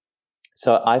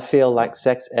so I feel like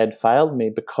sex ed failed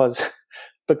me because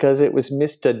it was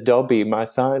Mr. Dobby, my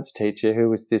science teacher, who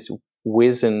was this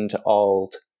wizened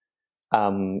old,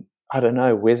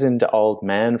 wizened old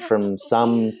man from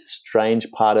some strange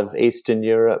part of Eastern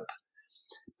Europe,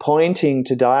 pointing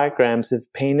to diagrams of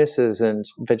penises and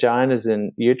vaginas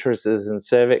and uteruses and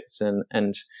cervix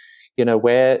and you know,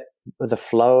 where the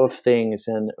flow of things.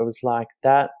 And it was like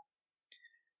that.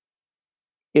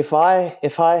 If I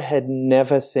had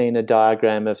never seen a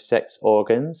diagram of sex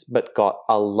organs but got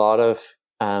a lot of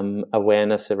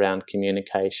awareness around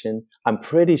communication, I'm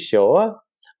pretty sure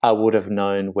I would have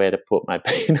known where to put my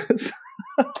penis.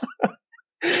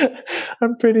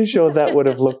 I'm pretty sure that would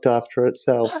have looked after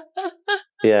itself.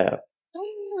 Yeah.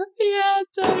 Yeah,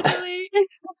 totally.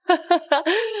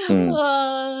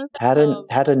 Oh, how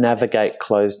to navigate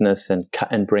closeness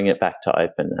and bring it back to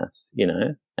openness, you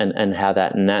know, and how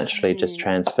that naturally just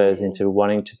transfers into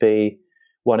wanting to be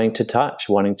wanting to touch,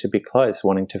 wanting to be close,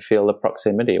 wanting to feel the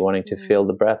proximity, wanting to feel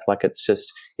the breath. Like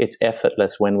it's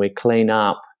effortless when we clean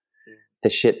up the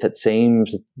shit that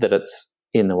seems that it's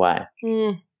in the way.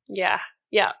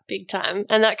 Yeah, big time.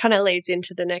 And that kind of leads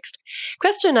into the next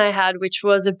question I had, which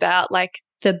was about like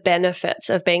the benefits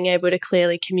of being able to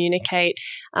clearly communicate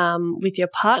with your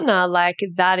partner. Like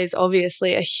that is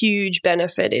obviously a huge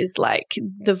benefit, is like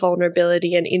the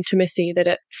vulnerability and intimacy that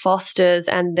it fosters,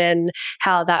 and then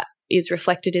how that is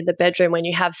reflected in the bedroom when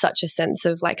you have such a sense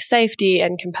of like safety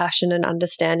and compassion and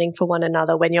understanding for one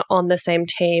another, when you're on the same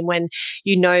team, when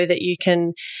you know that you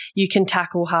can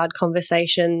tackle hard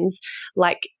conversations.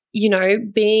 Like, you know,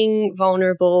 being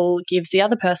vulnerable gives the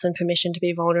other person permission to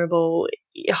be vulnerable,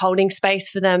 holding space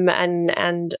for them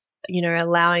and you know,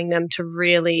 allowing them to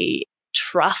really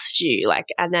trust you, like,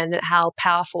 and then how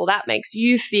powerful that makes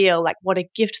you feel, like what a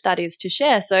gift that is to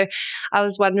share. So I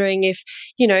was wondering if,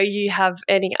 you know, you have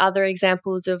any other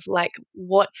examples of like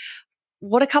what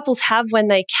do couples have when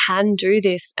they can do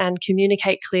this and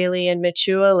communicate clearly and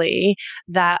maturely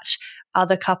that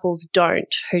other couples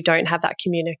who don't have that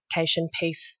communication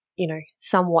piece, you know,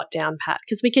 somewhat down pat,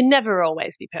 because we can never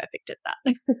always be perfect at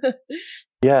that.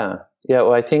 Yeah.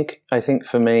 Well, I think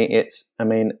for me,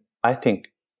 I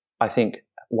think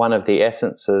one of the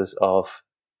essences of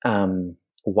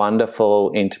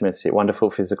wonderful intimacy,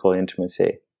 wonderful physical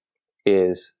intimacy,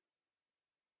 is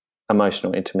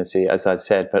emotional intimacy, as I've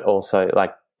said, but also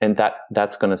like, and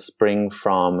that's going to spring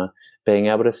from being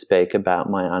able to speak about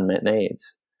my unmet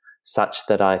needs, such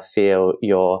that I feel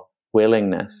your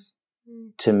willingness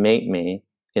to meet me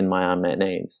in my unmet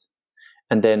needs.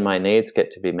 And then my needs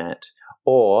get to be met.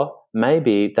 Or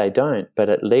maybe they don't, but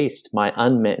at least my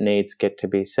unmet needs get to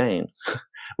be seen,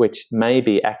 which may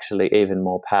be actually even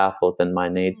more powerful than my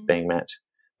needs being met,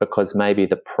 because maybe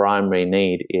the primary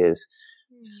need is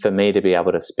for me to be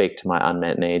able to speak to my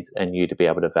unmet needs and you to be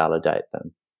able to validate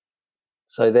them.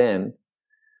 So then,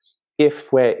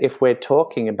 if we're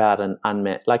talking about an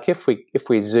unmet, like if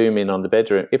we zoom in on the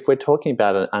bedroom, if we're talking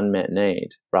about an unmet need,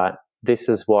 right? This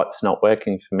is what's not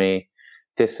working for me.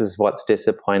 This is what's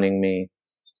disappointing me.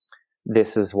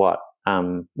 This is what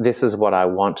I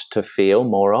want to feel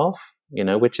more of, you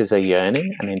know, which is a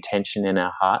yearning, an intention in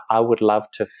our heart. I would love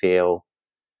to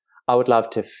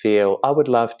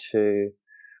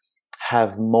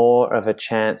have more of a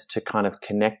chance to kind of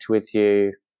connect with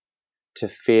you, to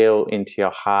feel into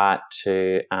your heart,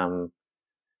 to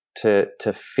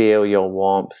feel your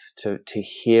warmth, to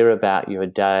hear about your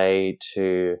day,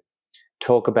 to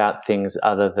talk about things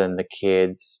other than the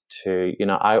kids, to, you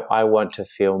know, I want to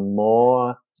feel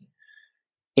more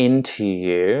into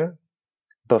you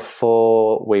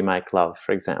before we make love,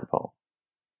 for example.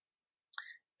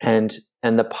 And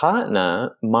the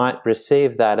partner might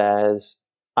receive that as,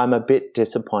 I'm a bit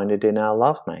disappointed in our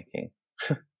lovemaking.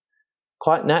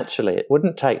 Quite naturally, it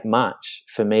wouldn't take much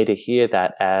for me to hear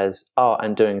that as, oh,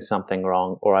 I'm doing something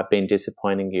wrong, or I've been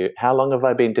disappointing you. How long have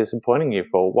I been disappointing you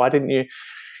for? Why didn't you,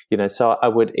 you know, so I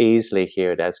would easily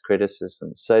hear it as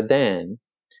criticism. So then,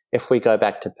 if we go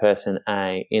back to person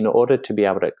A, in order to be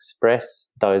able to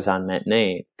express those unmet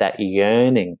needs, that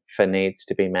yearning for needs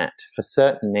to be met, for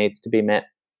certain needs to be met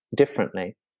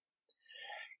differently,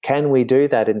 can we do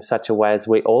that in such a way as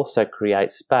we also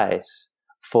create space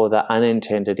for the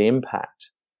unintended impact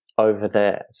over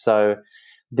there? So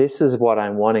this is what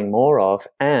I'm wanting more of,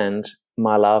 and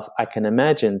my love, I can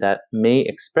imagine that me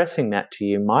expressing that to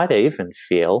you might even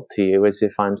feel to you as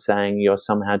if I'm saying you're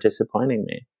somehow disappointing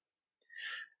me.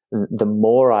 The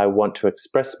more I want to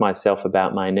express myself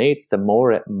about my needs, the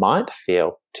more it might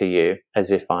feel to you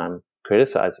as if I'm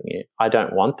criticizing you. I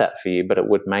don't want that for you, but it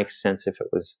would make sense if it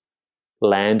was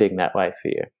landing that way for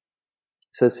you.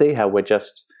 So see how we're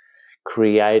just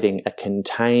creating a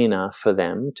container for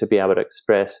them to be able to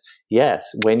express,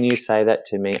 yes, when you say that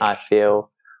to me, I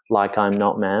feel like I'm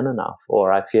not man enough,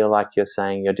 or I feel like you're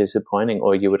saying you're disappointing,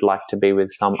 or you would like to be with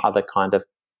some other kind of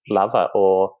lover,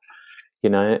 or, you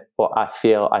know, or I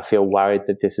feel worried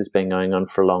that this has been going on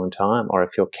for a long time, or I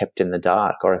feel kept in the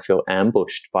dark, or I feel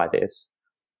ambushed by this.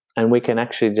 And we can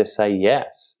actually just say,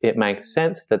 yes, it makes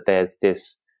sense that there's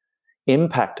this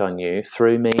impact on you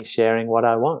through me sharing what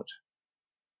I want.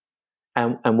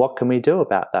 And what can we do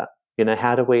about that? You know,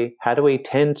 how do we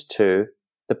tend to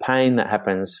the pain that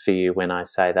happens for you when I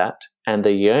say that, and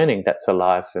the yearning that's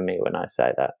alive for me when I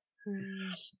say that,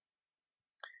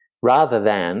 rather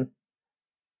than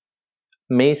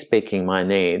me speaking my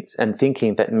needs and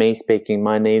thinking that me speaking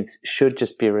my needs should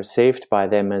just be received by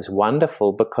them as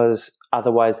wonderful, because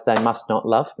otherwise they must not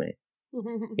love me,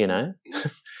 you know?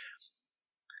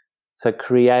 So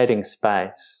creating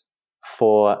space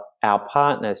for our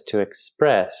partners to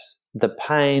express the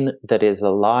pain that is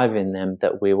alive in them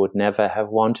that we would never have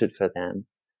wanted for them,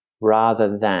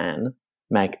 rather than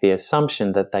make the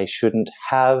assumption that they shouldn't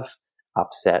have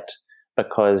upset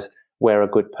because we're a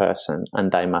good person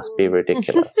and they must be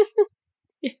ridiculous.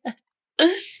 Yeah.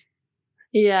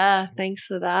 Yeah, thanks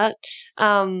for that.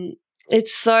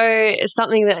 It's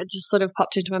something that just sort of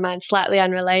popped into my mind, slightly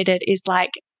unrelated, is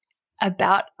like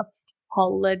about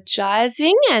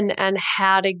apologizing and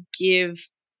how to give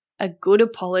a good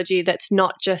apology that's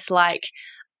not just like,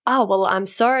 oh, well, I'm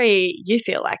sorry you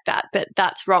feel like that, but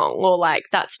that's wrong, or like,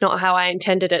 that's not how I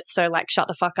intended it, so like, shut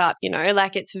the fuck up,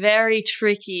 like it's very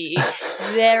tricky,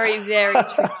 very, very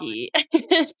tricky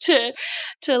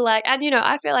to like, and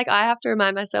I feel like I have to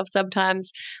remind myself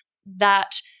sometimes that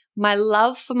my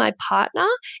love for my partner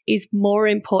is more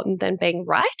important than being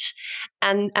right.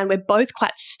 And we're both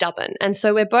quite stubborn. And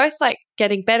so we're both like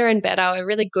getting better and better. We're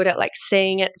really good at like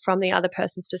seeing it from the other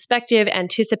person's perspective,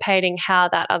 anticipating how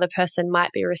that other person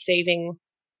might be receiving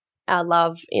our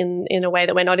love in a way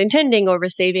that we're not intending, or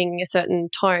receiving a certain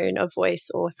tone of voice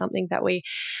or something that we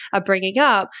are bringing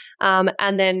up.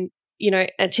 And then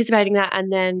anticipating that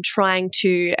and then trying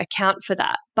to account for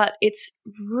that. But it's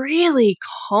really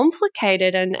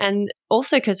complicated, and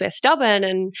also because we're stubborn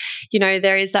and,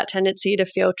 there is that tendency to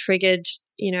feel triggered,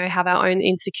 have our own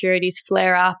insecurities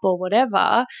flare up or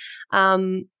whatever.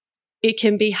 It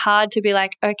can be hard to be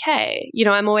like, okay,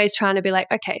 I'm always trying to be like,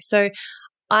 okay, so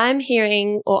I'm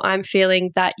hearing or I'm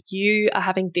feeling that you are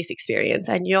having this experience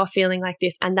and you're feeling like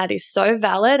this, and that is so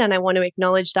valid, and I want to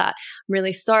acknowledge that. I'm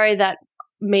really sorry that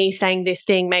me saying this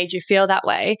thing made you feel that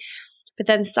way. But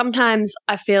then sometimes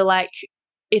I feel like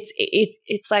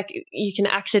it's like you can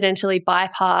accidentally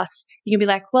bypass. You can be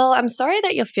like, well, I'm sorry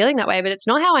that you're feeling that way, but it's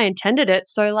not how I intended it.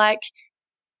 So like,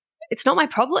 it's not my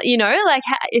problem, like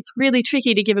it's really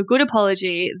tricky to give a good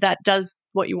apology that does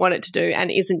what you want it to do and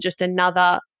isn't just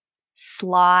another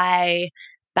sly,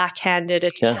 backhanded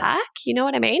attack. Yeah. You know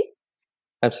what I mean?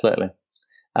 Absolutely.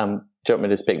 Do you want me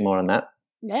to speak more on that?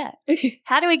 Yeah.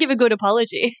 How do we give a good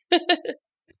apology?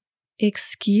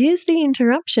 Excuse the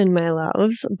interruption, my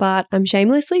loves, but I'm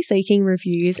shamelessly seeking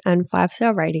reviews and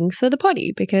 5-star ratings for the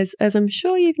potty because, as I'm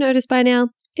sure you've noticed by now,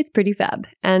 it's pretty fab.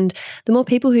 And the more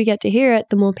people who get to hear it,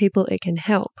 the more people it can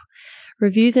help.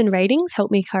 Reviews and ratings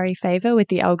help me curry favour with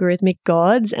the algorithmic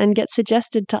gods and get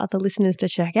suggested to other listeners to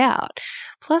check out.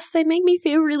 Plus, they make me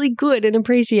feel really good and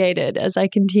appreciated as I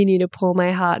continue to pour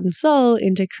my heart and soul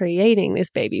into creating this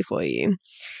baby for you.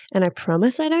 And I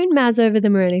promise I don't mazz over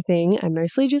them or anything. I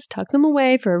mostly just tuck them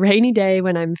away for a rainy day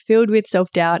when I'm filled with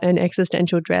self-doubt and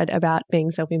existential dread about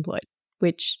being self-employed,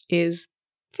 which is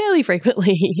fairly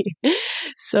frequently.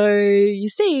 So you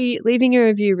see, leaving a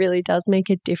review really does make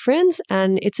a difference,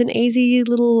 and it's an easy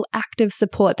little act of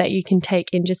support that you can take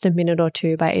in just a minute or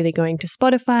two by either going to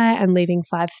Spotify and leaving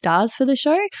 5 stars for the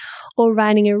show, or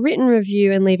writing a written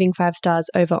review and leaving 5 stars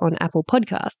over on Apple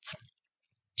Podcasts.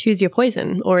 Choose your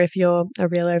poison, or if you're a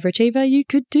real overachiever, you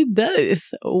could do both.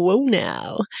 Whoa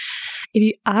now. If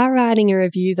you are writing a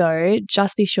review though,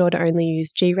 just be sure to only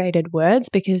use G-rated words,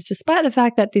 because despite the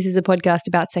fact that this is a podcast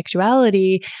about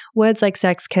sexuality, words like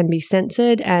sex can be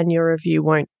censored and your review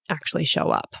won't actually show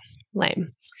up.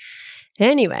 Lame.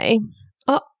 Anyway,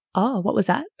 oh, what was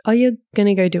that? Oh, you're going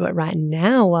to go do it right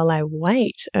now while I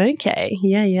wait. Okay.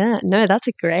 Yeah. No, that's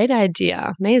a great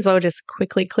idea. May as well just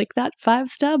quickly click that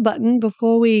 5-star button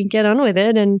before we get on with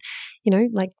it and,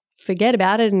 forget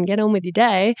about it and get on with your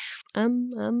day.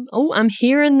 I'm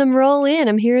hearing them roll in.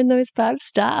 I'm hearing those 5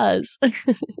 stars.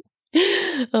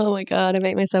 Oh my God, I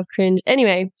make myself cringe.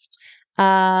 Anyway,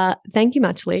 thank you,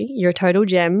 Muchly. You're a total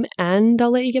gem, and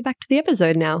I'll let you get back to the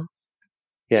episode now.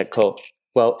 Yeah, cool.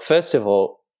 Well, first of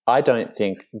all, I don't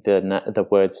think the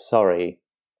word sorry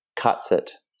cuts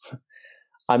it.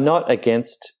 I'm not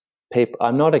against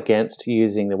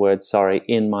using the word sorry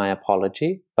in my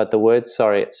apology, but the word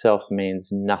sorry itself means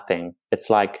nothing. It's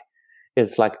like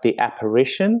the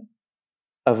apparition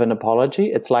of an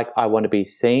apology. It's like I want to be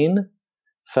seen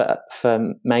for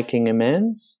making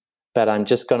amends, but I'm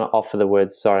just going to offer the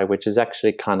word sorry, which is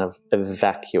actually kind of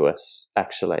vacuous,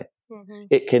 actually. Mm-hmm.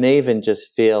 It can even just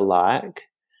feel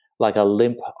like a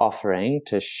limp offering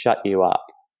to shut you up.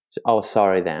 Oh,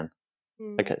 sorry then.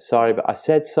 Okay, sorry, but I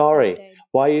said sorry.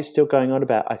 Why are you still going on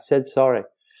about I said sorry?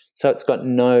 So it's got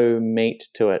no meat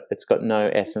to it. It's got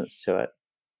no essence to it.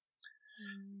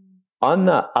 On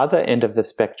the other end of the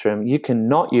spectrum, you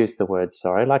cannot use the word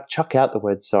sorry, like chuck out the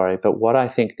word sorry. But what I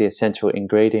think the essential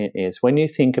ingredient is, when you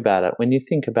think about it, when you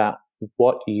think about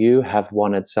what you have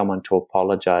wanted someone to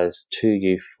apologize to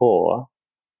you for,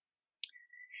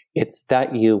 it's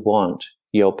that you want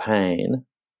your pain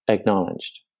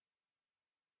acknowledged.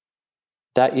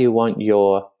 That you want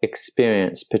your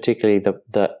experience, particularly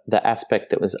the aspect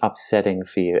that was upsetting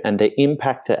for you and the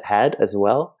impact it had as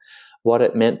well, what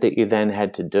it meant that you then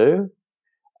had to do,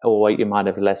 or what you might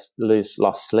have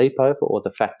lost sleep over, or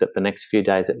the fact that the next few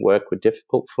days at work were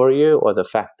difficult for you, or the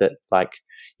fact that like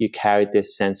you carried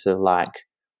this sense of like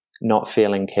not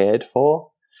feeling cared for.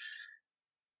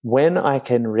 When I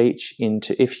can reach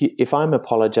into, if I'm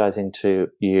apologizing to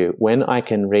you, when I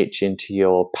can reach into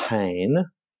your pain,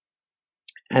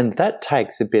 and that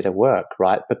takes a bit of work,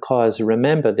 right? Because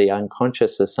remember, the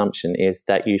unconscious assumption is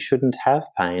that you shouldn't have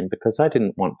pain because I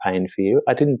didn't want pain for you.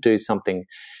 I didn't do something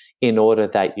in order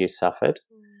that you suffered.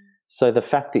 So the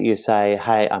fact that you say,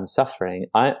 hey, I'm suffering,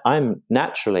 I'm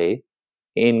naturally,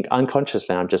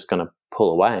 unconsciously, I'm just going to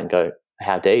pull away and go,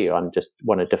 how dare you? I just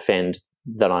want to defend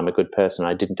that I'm a good person.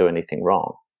 I didn't do anything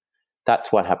wrong.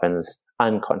 That's what happens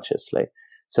unconsciously.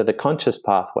 So the conscious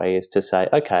pathway is to say,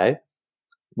 okay,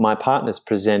 my partner's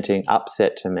presenting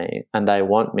upset to me and they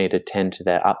want me to tend to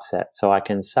their upset. So I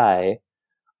can say,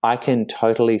 I can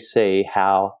totally see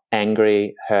how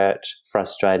angry, hurt,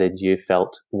 frustrated you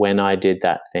felt when I did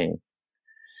that thing.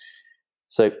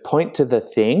 So point to the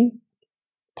thing,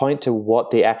 point to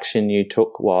what the action you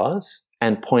took was,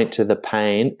 and point to the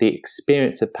pain, the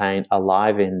experience of pain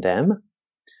alive in them,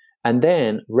 and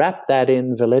then wrap that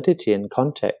in validity and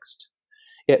context.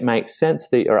 It makes sense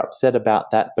that you're upset about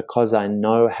that because I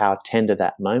know how tender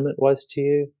that moment was to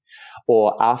you.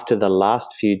 Or after the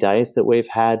last few days that we've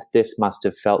had, this must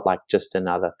have felt like just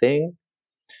another thing.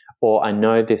 Or I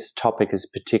know this topic is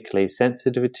particularly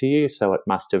sensitive to you, so it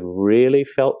must have really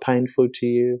felt painful to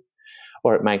you.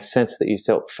 Or it makes sense that you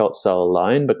felt so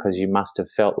alone because you must have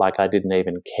felt like I didn't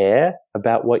even care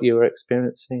about what you were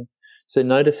experiencing. So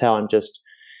notice how I'm just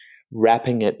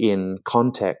wrapping it in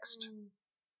context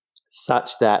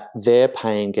such that their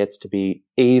pain gets to be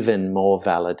even more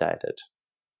validated.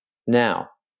 Now,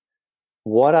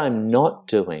 what I'm not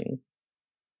doing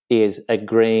is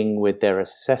agreeing with their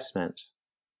assessment.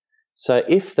 So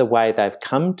if the way they've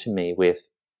come to me with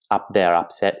their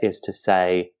upset is to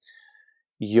say,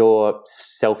 you're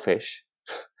selfish,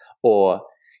 or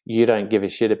you don't give a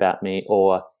shit about me,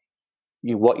 or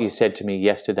what you said to me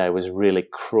yesterday was really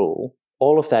cruel,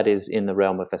 all of that is in the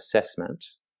realm of assessment.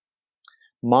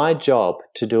 My job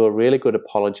to do a really good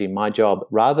apology, my job,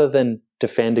 rather than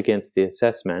defend against the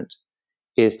assessment,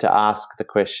 is to ask the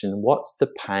question, what's the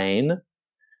pain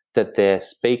that they're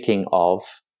speaking of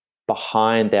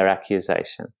behind their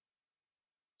accusation?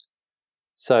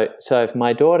 So if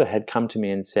my daughter had come to me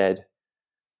and said,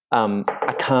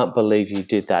 I can't believe you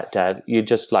did that, Dad.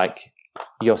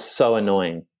 You're so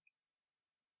annoying.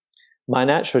 My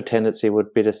natural tendency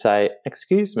would be to say,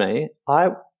 excuse me,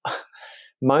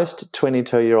 most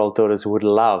 22-year-old daughters would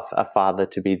love a father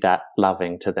to be that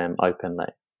loving to them openly,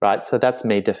 right? So that's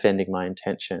me defending my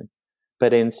intention.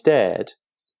 But instead,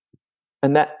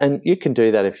 and you can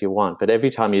do that if you want, but every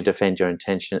time you defend your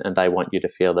intention and they want you to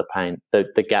feel the pain,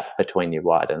 the gap between you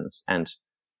widens, and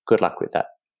good luck with that.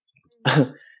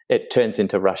 It turns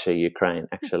into Russia, Ukraine,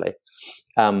 actually.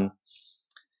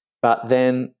 But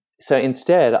then, so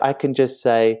instead, I can just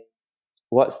say,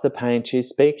 what's the pain she's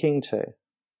speaking to?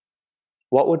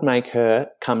 What would make her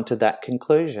come to that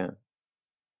conclusion?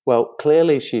 Well,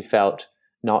 clearly she felt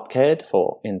not cared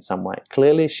for in some way.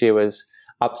 Clearly she was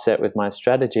upset with my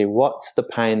strategy. What's the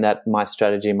pain that my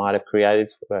strategy might have created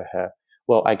for her?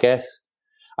 Well, I guess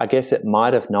it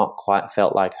might have not quite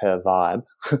felt like her vibe.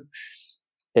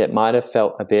 It might have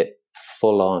felt a bit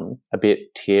full on, a bit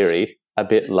teary, a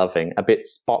bit loving, a bit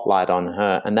spotlight on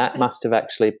her. And that must have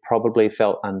actually probably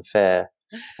felt unfair.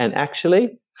 And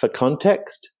actually, for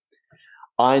context,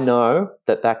 I know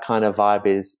that kind of vibe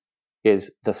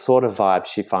is the sort of vibe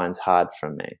she finds hard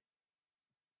from me.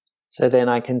 So then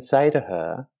I can say to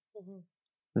her,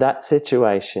 that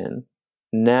situation,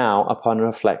 now upon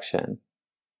reflection,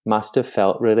 must have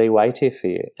felt really weighty for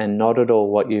you and not at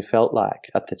all what you felt like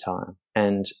at the time.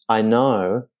 And I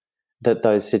know that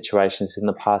those situations in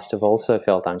the past have also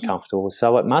felt uncomfortable.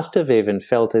 So it must have even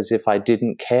felt as if I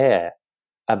didn't care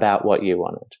about what you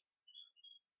wanted.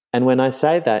 And when I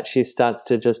say that, she starts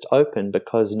to just open,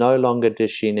 because no longer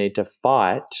does she need to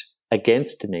fight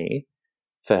against me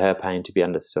for her pain to be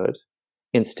understood.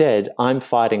 Instead, I'm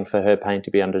fighting for her pain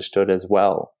to be understood as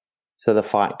well. So the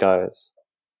fight goes.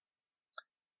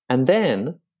 And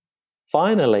then,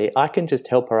 finally, I can just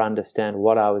help her understand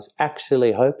what I was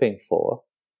actually hoping for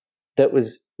that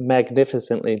was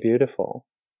magnificently beautiful,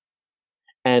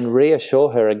 and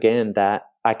reassure her again that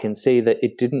I can see that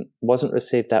it wasn't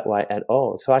received that way at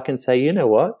all. So I can say, you know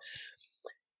what?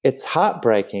 it's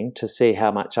heartbreaking to see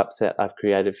how much upset I've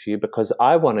created for you, because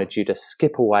I wanted you to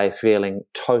skip away feeling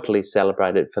totally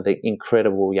celebrated for the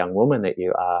incredible young woman that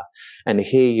you are. And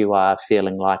here you are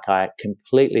feeling like I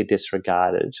completely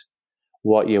disregarded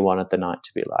what you wanted the night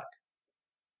to be like.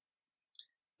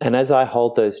 And as I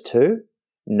hold those two,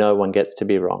 no one gets to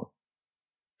be wrong.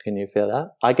 Can you feel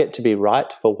that? I get to be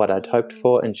right for what I'd hoped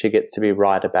for, and she gets to be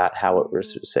right about how it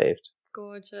was received.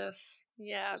 Gorgeous.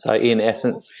 Yeah. So in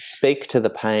essence, speak to the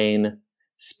pain,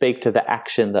 speak to the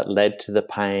action that led to the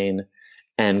pain,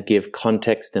 and give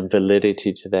context and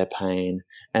validity to their pain.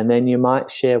 And then you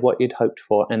might share what you'd hoped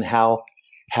for, and how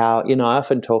I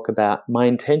often talk about my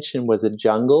intention was a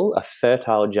jungle, a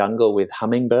fertile jungle with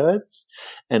hummingbirds,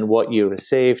 and what you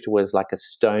received was like a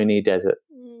stony desert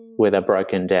with a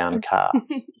broken down car.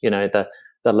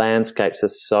 The landscapes are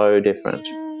so different.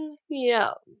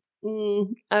 Yeah.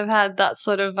 I've had that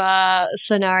sort of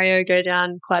scenario go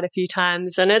down quite a few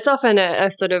times, and it's often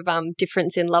a sort of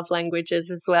difference in love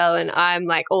languages as well. And I'm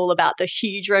like all about the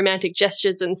huge romantic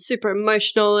gestures and super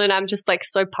emotional, and I'm just like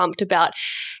so pumped about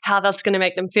how that's going to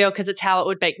make them feel, because it's how it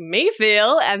would make me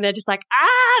feel. And they're just like,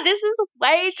 this is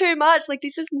way too much. Like,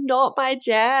 this is not my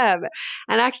jam.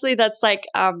 And actually, that's like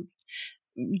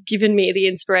given me the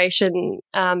inspiration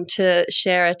to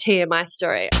share a TMI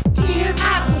story.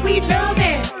 TMI, we love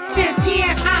it.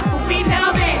 TMI, we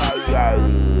love it.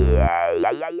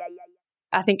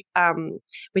 I think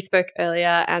we spoke earlier,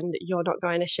 and you're not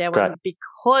going to share one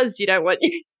because you don't want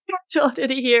your daughter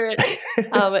to hear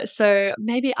it. So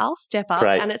maybe I'll step up.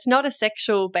 Great. And it's not a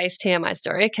sexual-based TMI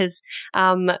story, because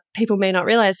people may not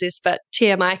realize this, but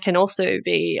TMI can also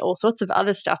be all sorts of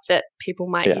other stuff that people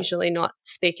might usually not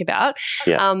speak about.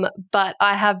 Yeah. But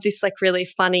I have this like really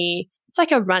funny, it's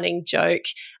like a running joke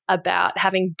about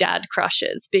having dad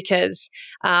crushes, because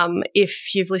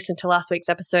if you've listened to last week's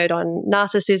episode on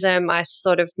narcissism, I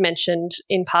sort of mentioned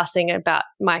in passing about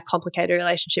my complicated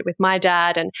relationship with my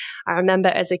dad. And I remember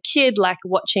as a kid, like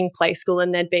watching Play School,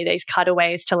 and there'd be these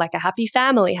cutaways to like a happy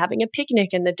family having a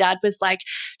picnic, and the dad was like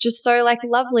just so like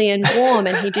lovely and warm,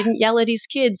 and he didn't yell at his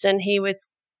kids, and he was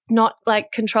not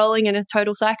like controlling and a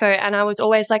total psycho. And I was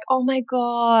always like, oh my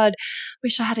God,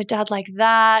 wish I had a dad like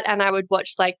that. And I would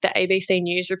watch like the ABC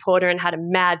News reporter and had a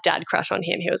mad dad crush on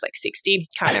him. He was like 60,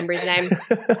 can't remember his name.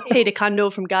 Peter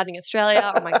Cundall from Gardening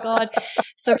Australia. Oh my God.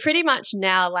 So pretty much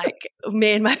now, like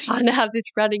me and my partner have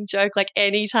this running joke, like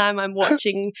anytime I'm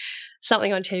watching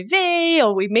something on TV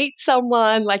or we meet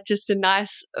someone, like just a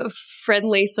nice,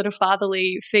 friendly sort of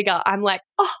fatherly figure, I'm like,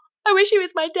 oh, I wish he was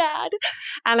my dad.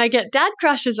 And I get dad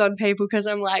crushes on people because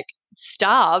I'm like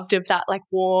starved of that like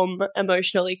warm,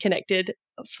 emotionally connected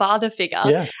father figure.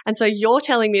 Yeah. And so you're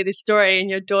telling me this story and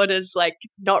your daughter's like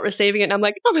not receiving it. And I'm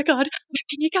like, oh my God,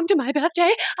 can you come to my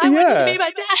birthday? I want you to be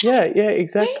my dad. Yeah,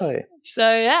 exactly. So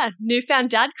yeah, newfound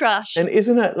dad crush. And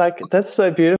isn't it like, that's so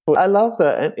beautiful. I love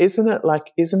that. And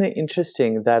isn't it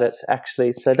interesting that it's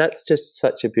actually, so that's just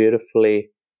such a beautifully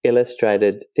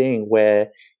illustrated thing where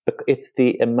it's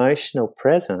the emotional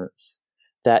presence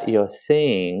that you're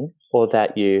seeing, or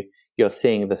that you're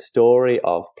seeing the story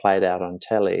of played out on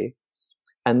telly.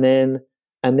 And then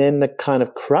the kind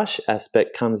of crush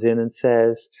aspect comes in and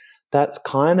says, that's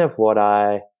kind of what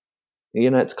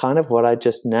it's kind of what I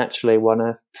just naturally want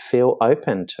to feel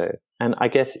open to. And I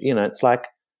guess, it's like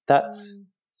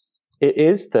it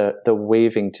is the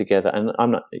weaving together.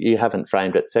 And you haven't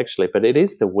framed it sexually, but it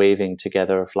is the weaving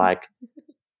together of like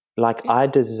I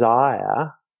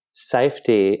desire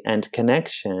safety and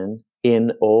connection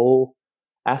in all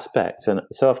aspects. And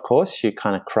so, of course, you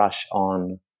kind of crush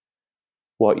on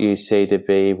what you see to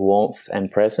be warmth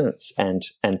and presence and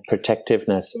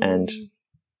protectiveness and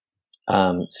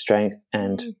strength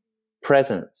and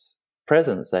presence.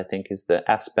 Presence, I think, is the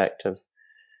aspect of,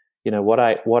 what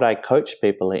I coach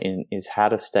people in is how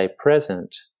to stay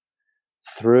present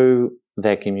through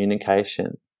their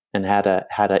communication, and how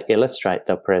to illustrate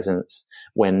their presence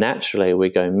when naturally we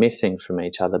go missing from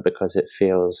each other because it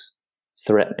feels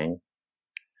threatening.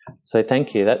 So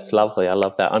thank you. That's lovely. I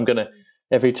love that. I'm going to,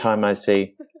 every time I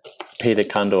see Peter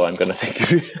Cundall, I'm going to think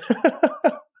of you.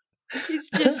 He's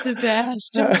just the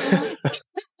best.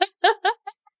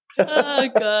 Oh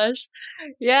gosh.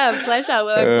 Yeah, pleasure.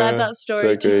 Well, I'm glad that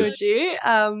story tickled you.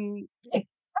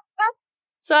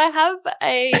 So I have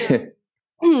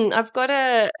I've got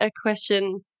a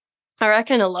question. I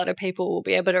reckon a lot of people will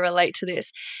be able to relate to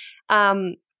this.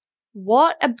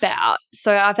 what about,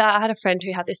 so I had a friend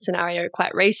who had this scenario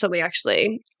quite recently,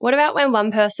 actually. What about when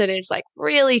one person is like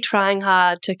really trying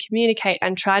hard to communicate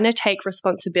and trying to take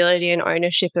responsibility and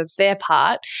ownership of their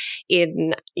part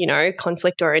in,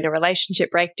 conflict or in a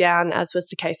relationship breakdown, as was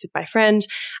the case with my friend,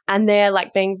 and they're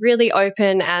like being really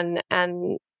open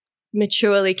and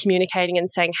maturely communicating and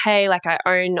saying, hey, like I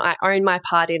own my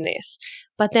part in this.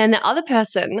 But then the other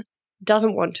person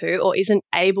doesn't want to or isn't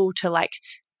able to like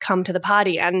come to the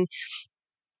party, and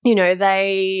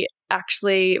they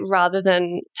actually, rather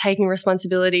than taking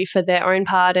responsibility for their own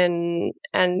part and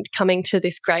coming to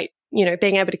this great,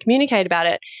 being able to communicate about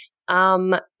it,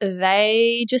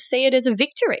 they just see it as a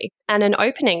victory and an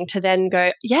opening to then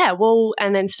go, yeah, well,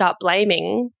 and then start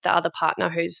blaming the other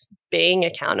partner who's being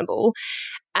accountable.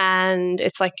 And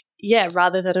it's like, yeah,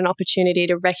 rather than an opportunity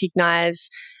to recognize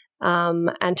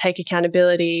and take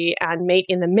accountability and meet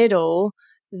in the middle,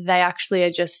 they actually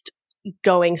are just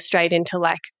going straight into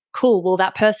like, cool, well,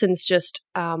 that person's just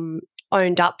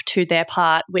owned up to their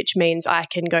part, which means I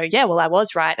can go, yeah, well, I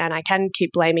was right and I can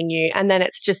keep blaming you. And then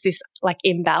it's just this like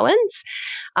imbalance.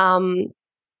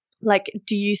 Like,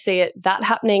 do you see that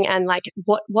happening? And like,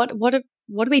 what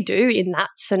do we do in that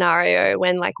scenario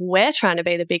when like we're trying to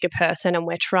be the bigger person and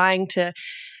we're trying to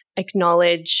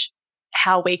acknowledge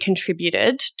how we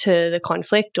contributed to the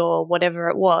conflict or whatever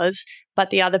it was, but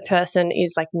the other person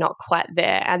is like not quite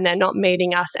there and they're not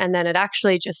meeting us, and then it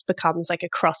actually just becomes like a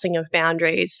crossing of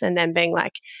boundaries and then being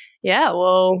like, yeah,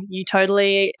 well, you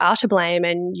totally are to blame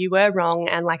and you were wrong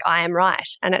and like I am right.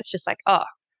 And it's just like, oh,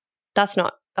 that's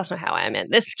not how I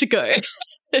meant this to go.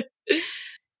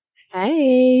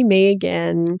 Hey, me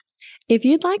again. If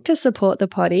you'd like to support the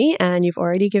potty and you've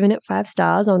already given it 5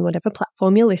 stars on whatever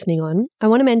platform you're listening on, I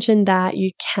want to mention that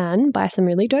you can buy some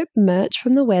really dope merch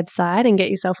from the website and get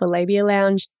yourself a Labia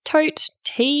Lounge tote,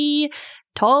 tee,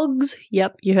 togs.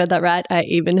 Yep, you heard that right. I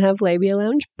even have Labia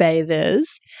Lounge bathers,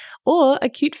 or a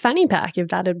cute fanny pack if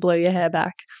that'd blow your hair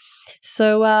back.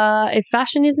 So if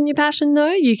fashion isn't your passion,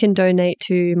 though, you can donate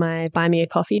to my Buy Me a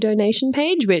Coffee donation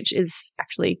page, which is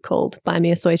actually called Buy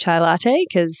Me a Soy Chai Latte,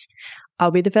 because I'll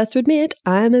be the first to admit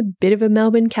I'm a bit of a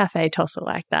Melbourne cafe tosser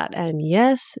like that. And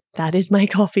yes, that is my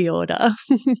coffee order.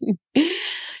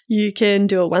 You can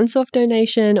do a once-off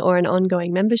donation or an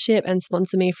ongoing membership and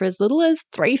sponsor me for as little as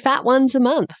 3 fat ones a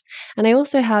month. And I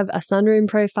also have a Sunroom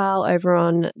profile over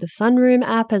on the Sunroom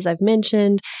app, as I've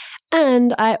mentioned.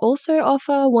 And I also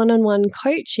offer one-on-one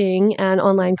coaching and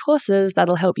online courses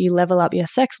that'll help you level up your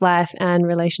sex life and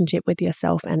relationship with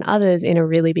yourself and others in a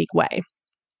really big way.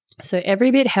 So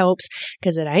every bit helps,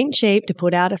 because it ain't cheap to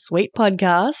put out a sweet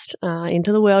podcast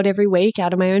into the world every week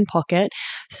out of my own pocket.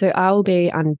 So I will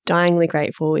be undyingly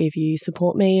grateful if you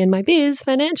support me and my biz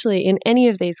financially in any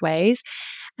of these ways.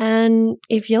 And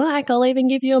if you like, I'll even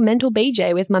give you a mental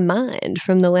BJ with my mind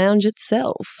from the lounge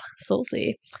itself.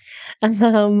 Saucy. And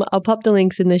I'll pop the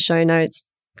links in the show notes.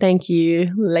 Thank you.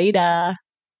 Later.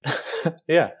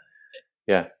 Yeah.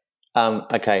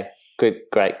 Okay.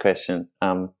 Great question.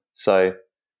 So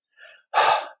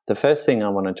the first thing I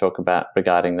want to talk about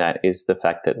regarding that is the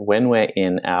fact that when we're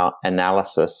in our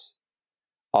analysis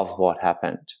of what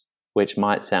happened, which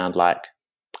might sound like,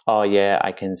 oh yeah,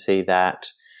 I can see that,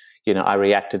 I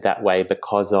reacted that way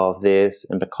because of this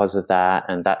and because of that,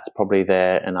 and that's probably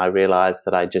there, and I realized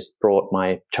that I just brought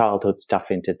my childhood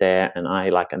stuff into there, and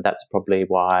and that's probably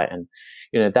why, and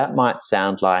that might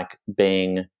sound like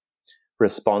being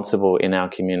responsible in our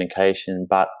communication,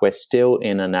 but we're still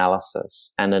in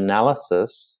analysis, and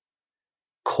analysis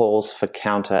calls for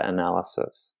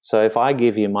counter-analysis. So if I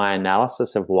give you my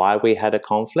analysis of why we had a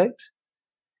conflict,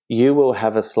 you will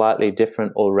have a slightly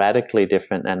different or radically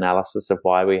different analysis of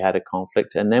why we had a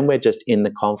conflict, and then we're just in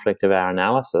the conflict of our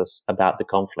analysis about the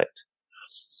conflict.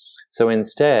 So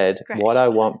instead, what I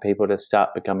want people to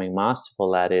start becoming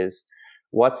masterful at is,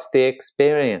 what's the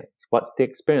experience? What's the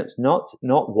experience? Not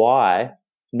why,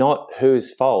 not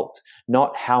whose fault,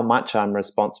 not how much I'm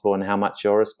responsible and how much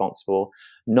you're responsible,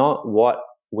 not what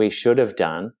we should have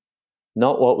done,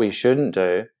 not what we shouldn't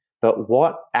do, but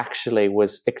what actually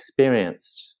was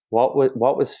experienced, what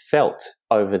was felt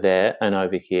over there and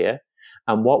over here,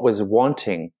 and what was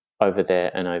wanting over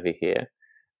there and over here.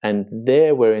 And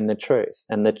there we're in the truth.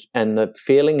 And the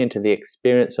feeling into the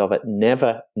experience of it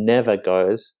never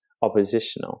goes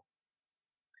oppositional.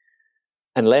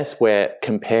 Unless we're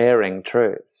comparing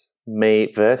truths,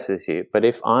 me versus you. But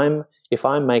if I'm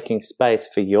making space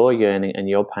for your yearning and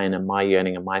your pain and my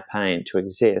yearning and my pain to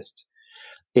exist,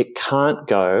 it can't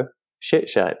go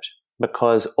shit-shaped,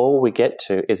 because all we get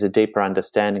to is a deeper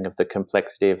understanding of the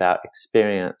complexity of our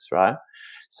experience, right?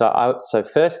 So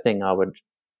first thing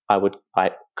I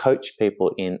I coach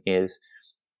people in is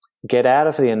get out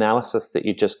of the analysis that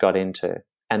you just got into,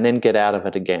 and then get out of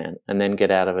it again, and then get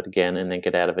out of it again, and then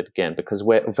get out of it again, because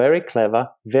we're very clever,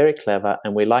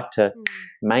 and we like to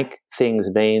make things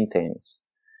mean things.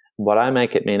 What I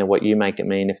make it mean and what you make it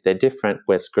mean, if they're different,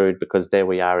 we're screwed, because there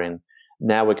we are in.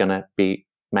 Now we're going to be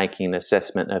making an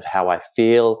assessment of how I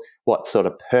feel, what sort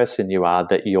of person you are,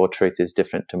 that your truth is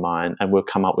different to mine, and we'll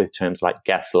come up with terms like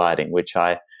gaslighting, which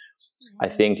I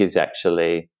think is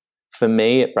actually, for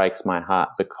me, it breaks my heart,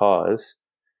 because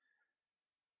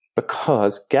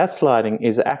gaslighting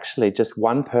is actually just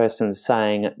one person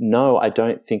saying, no, I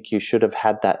don't think you should have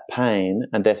had that pain,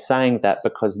 and they're saying that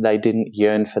because they didn't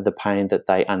yearn for the pain that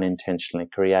they unintentionally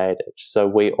created. So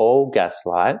we all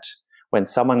gaslight. When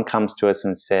someone comes to us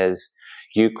and says,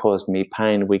 you caused me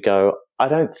pain, we go, I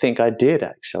don't think I did,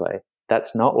 actually.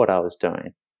 That's not what I was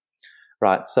doing.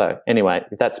 Right, so anyway,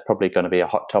 that's probably going to be a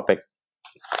hot topic.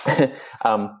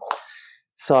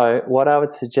 So what I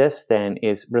would suggest then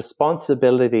is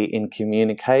responsibility in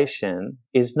communication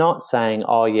is not saying,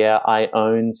 oh yeah, I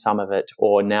own some of it,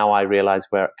 or now I realize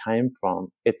where it came from.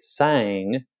 It's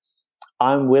saying,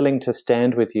 I'm willing to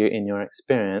stand with you in your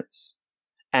experience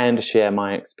and share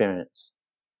my experience.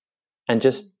 And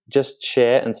just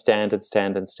share and stand and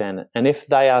stand and stand. And if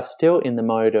they are still in the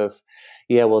mode of,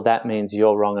 yeah, well, that means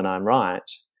you're wrong and I'm right,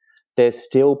 there's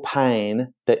still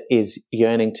pain that is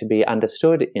yearning to be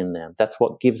understood in them. That's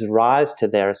what gives rise to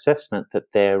their assessment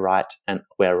that they're right and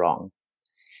we're wrong.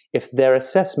 If their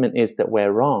assessment is that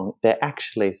we're wrong, they're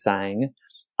actually saying,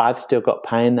 I've still got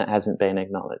pain that hasn't been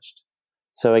acknowledged.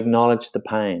 So acknowledge the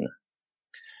pain.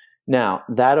 Now,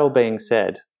 that all being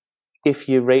said, if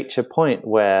you reach a point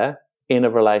where in a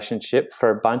relationship for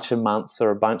a bunch of months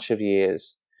or a bunch of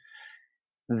years,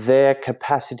 their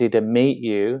capacity to meet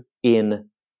you in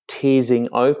teasing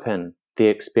open the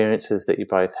experiences that you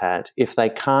both had, if they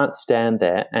can't stand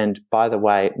there, and by the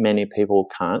way, many people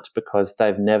can't because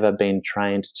they've never been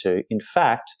trained to. In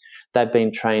fact, they've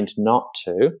been trained not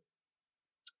to,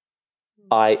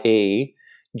 i.e.,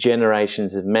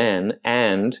 generations of men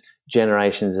and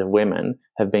generations of women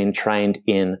have been trained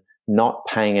in not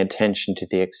paying attention to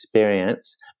the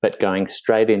experience, but going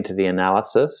straight into the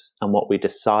analysis and what we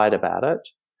decide about it.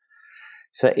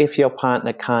 So if your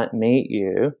partner can't meet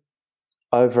you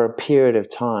over a period of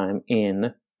time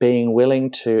in being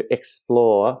willing to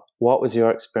explore what was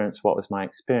your experience, what was my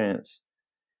experience,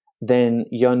 then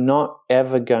you're not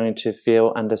ever going to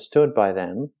feel understood by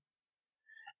them.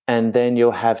 And then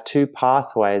you'll have two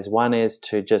pathways. One is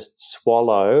to just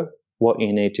swallow what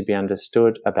you need to be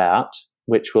understood about,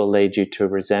 which will lead you to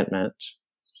resentment,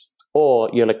 or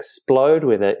you'll explode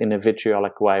with it in a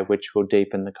vitriolic way, which will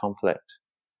deepen the conflict.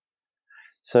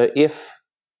 So if,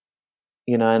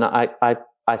 and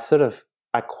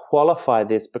I qualify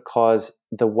this because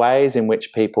the ways in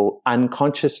which people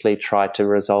unconsciously try to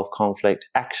resolve conflict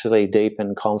actually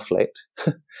deepen conflict.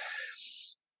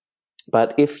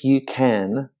 But if you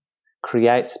can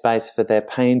create space for their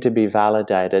pain to be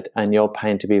validated and your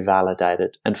pain to be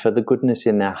validated, and for the goodness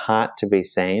in their heart to be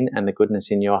seen and the goodness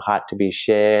in your heart to be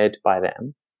shared by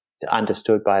them,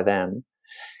 understood by them,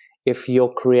 if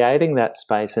you're creating that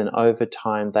space and over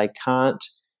time they can't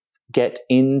get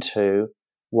into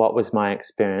what was my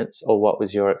experience or what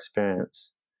was your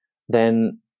experience,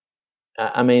 then,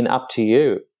 up to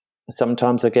you.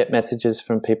 Sometimes I get messages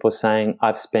from people saying,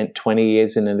 I've spent 20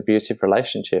 years in an abusive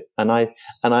relationship. And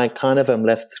I kind of am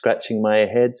left scratching my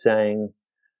head saying,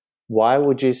 why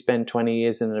would you spend 20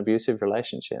 years in an abusive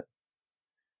relationship?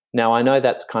 Now, I know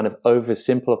that's kind of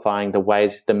oversimplifying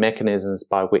the mechanisms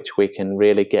by which we can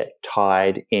really get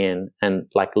tied in and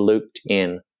like looped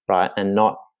in, right? And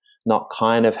not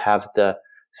kind of have the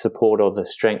support or the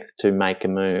strength to make a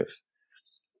move.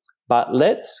 But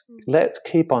let's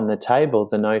keep on the table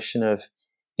the notion of,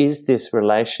 is this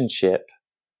relationship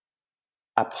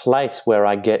a place where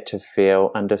I get to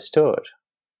feel understood?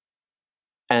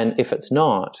 And if it's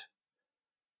not,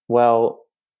 well,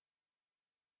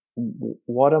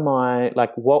 what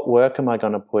work am I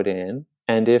going to put in?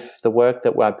 And if the work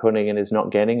that we're putting in is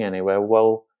not getting anywhere,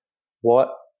 well,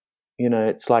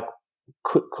 it's like,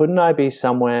 couldn't I be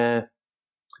somewhere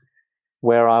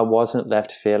where I wasn't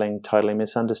left feeling totally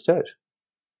misunderstood?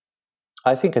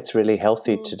 I think it's really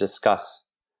healthy to discuss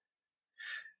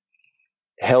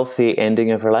healthy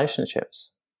ending of relationships,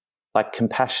 like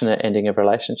compassionate ending of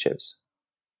relationships.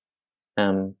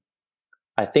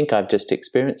 I think I've just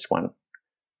experienced one.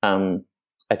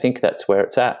 I think that's where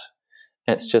it's at.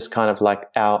 It's just kind of like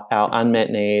our unmet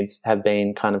needs have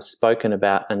been kind of spoken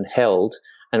about and held,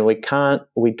 and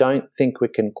we don't think we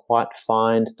can quite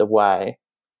find the way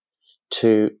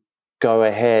to go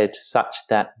ahead such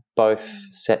that both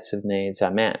sets of needs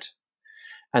are met.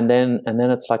 And then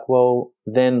it's like, well,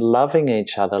 then loving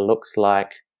each other looks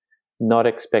like not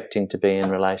expecting to be in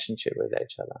relationship with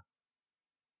each other.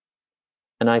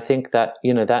 And I think that,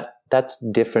 you know, that's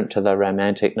different to the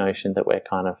romantic notion that we're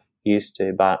kind of used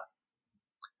to. But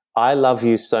I love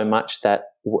you so much that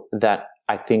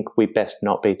I think we best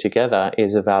not be together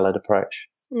is a valid approach.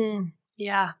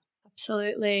 Yeah,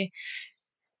 absolutely.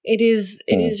 It is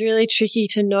really tricky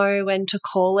to know when to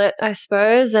call it, I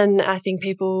suppose. And I think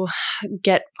people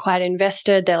get quite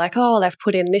invested. They're like, oh, they've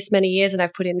put in this many years and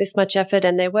I've put in this much effort,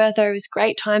 and there were those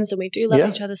great times and we do love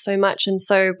each other so much. And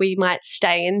so we might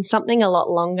stay in something a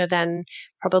lot longer than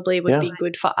probably would be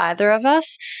good for either of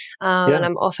us. And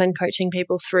I'm often coaching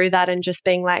people through that and just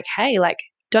being like, hey, like,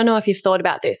 don't know if you've thought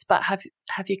about this, but have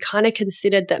you kind of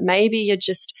considered that maybe you're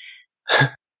just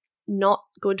not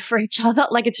good for each other?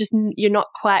 Like, it's just, you're not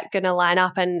quite going to line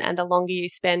up, and the longer you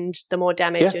spend, the more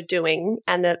damage you're doing.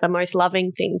 And the most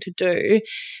loving thing to do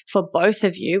for both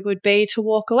of you would be to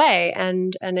walk away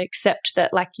and accept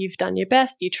that, like, you've done your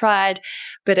best, you tried,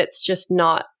 but it's just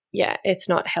not, it's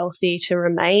not healthy to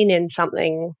remain in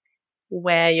something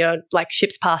where you're like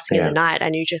ships passing in the night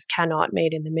and you just cannot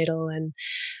meet in the middle and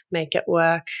make it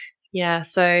work. Yeah.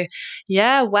 So,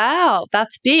 wow,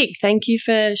 that's big. Thank you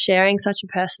for sharing such a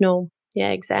personal,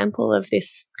 example of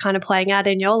this kind of playing out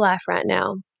in your life right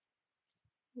now.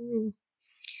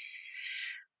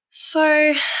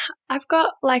 So I've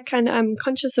got and I'm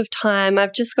conscious of time.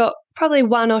 I've just got probably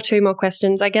one or two more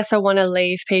questions. I guess I want to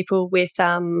leave people with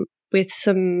some,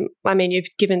 I mean, you've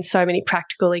given so many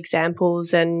practical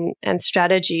examples and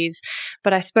strategies,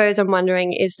 but I suppose I'm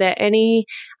wondering, is there anything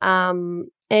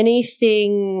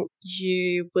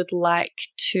you would like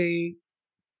to,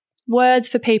 words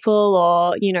for people,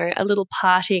 or, you know, a little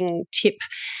parting tip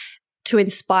to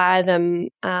inspire them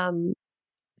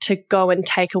to go and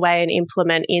take away and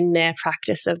implement in their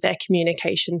practice of their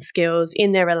communication skills,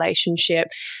 in their relationship,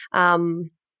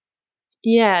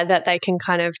 that they can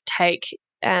kind of take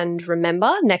and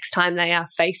remember next time they are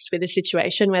faced with a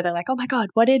situation where they're like, oh my God,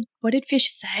 what did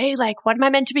Fish say? Like, what am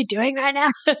I meant to be doing right now?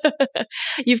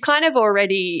 You've kind of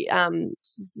already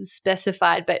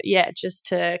specified, but just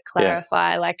to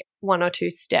clarify, like one or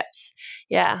two steps.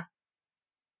 Yeah.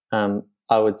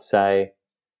 I would say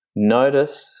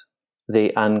notice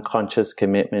the unconscious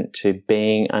commitment to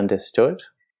being understood,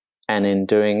 and in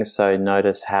doing so,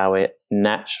 notice how it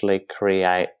naturally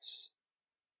creates,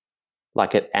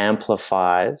 like it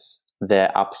amplifies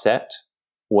their upset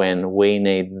when we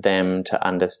need them to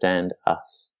understand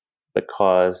us,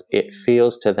 because it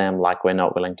feels to them like we're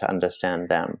not willing to understand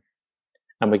them.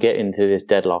 And we get into this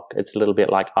deadlock. It's a little bit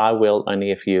like, I will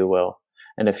only if you will.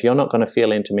 And if you're not going to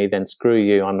feel into me, then screw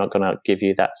you. I'm not going to give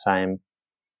you that same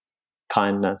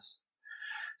kindness.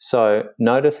 So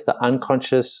notice the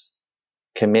unconscious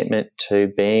commitment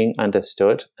to being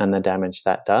understood and the damage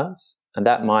that does. And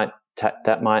that might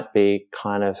be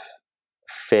kind of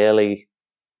fairly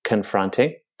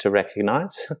confronting to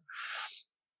recognize,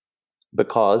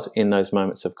 because in those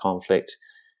moments of conflict,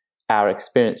 our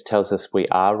experience tells us we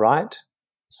are right,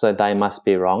 so they must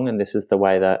be wrong. And this is the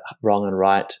way that wrong and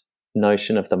right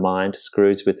notion of the mind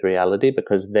screws with reality,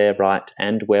 because they're right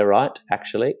and we're right,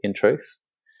 actually, in truth.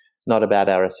 Not about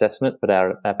our assessment, but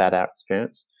about our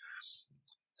experience.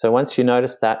 So once you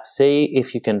notice that, see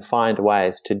if you can find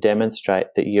ways to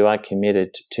demonstrate that you are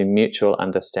committed to mutual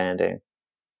understanding.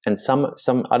 And some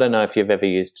I don't know if you've ever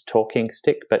used a talking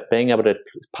stick, but being able to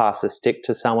pass a stick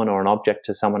to someone or an object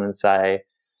to someone and say,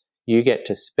 you get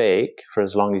to speak for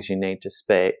as long as you need to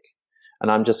speak,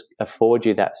 and I'm just afford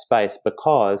you that space,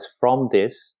 because from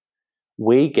this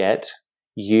we get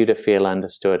you to feel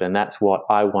understood. And that's what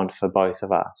I want for both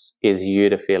of us, is you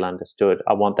to feel understood.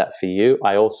 I want that for you.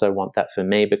 I also want that for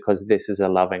me, because this is a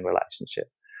loving relationship.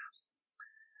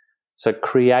 So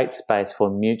create space for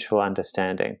mutual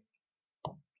understanding.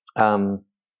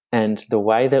 And the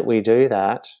way that we do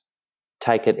that,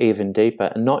 take it even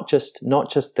deeper, and not just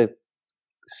the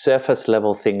surface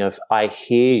level thing of I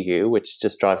hear you, which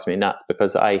just drives me nuts,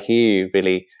 because I hear you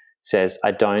really says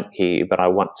I don't hear you, but I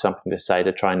want something to say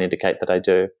to try and indicate that I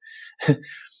do.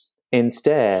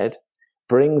 Instead,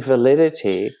 bring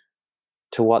validity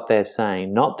to what they're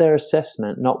saying, not their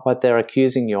assessment, not what they're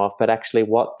accusing you of, but actually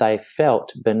what they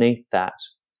felt beneath that.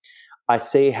 I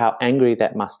see how angry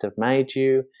that must have made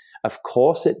you. Of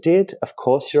course it did. Of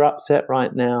course you're upset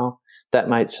right now. That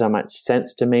made so much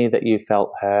sense to me that you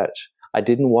felt hurt. I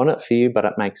didn't want it for you, but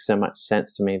it makes so much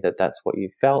sense to me that that's what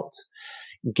you felt.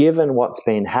 Given what's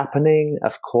been happening,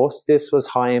 of course this was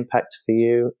high impact for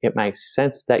you. It makes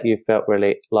sense that you felt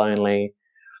really lonely.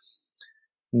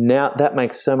 Now that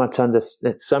makes so much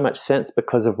sense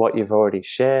because of what you've already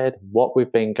shared, what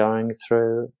we've been going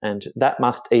through, and that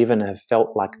must even have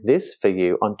felt like this for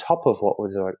you on top of what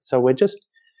was already. So we're just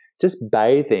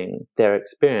bathing their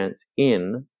experience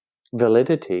in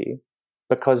validity,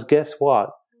 because guess what?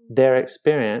 Their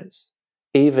experience,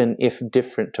 even if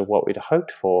different to what we'd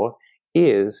hoped for,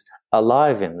 is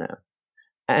alive in them.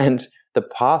 And the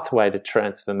pathway to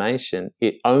transformation,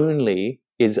 is only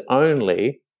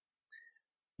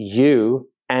you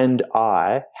and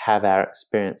I have our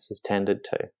experiences tended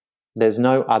to. There's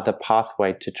no other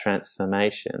pathway to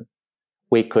transformation.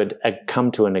 We could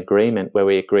come to an agreement where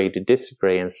we agree to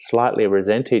disagree and slightly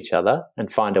resent each other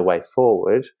and find a way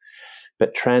forward.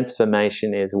 But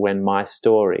transformation is when my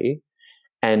story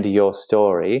and your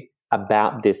story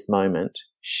about this moment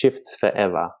shifts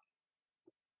forever,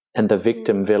 and the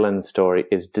victim-villain story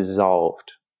is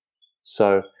dissolved.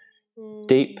 So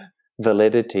deep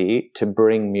validity to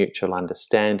bring mutual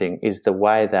understanding is the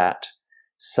way that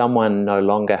someone no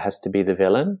longer has to be the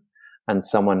villain and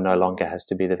someone no longer has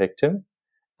to be the victim,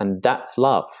 and that's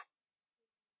love.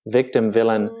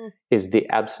 Victim-villain is the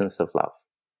absence of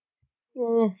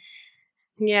love.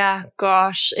 Yeah,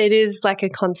 gosh, it is like a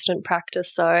constant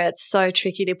practice though. It's so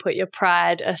tricky to put your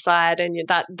pride aside and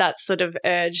that sort of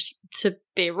urge to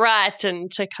be right and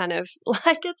to kind of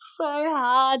like, it's so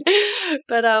hard.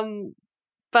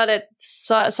 But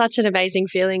it's such an amazing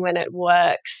feeling when it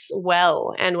works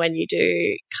well, and when you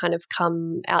do kind of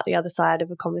come out the other side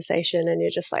of a conversation and you're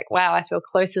just like, wow, I feel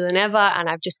closer than ever, and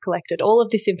I've just collected all of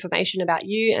this information about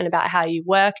you and about how you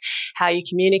work, how you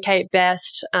communicate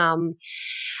best. And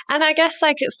I guess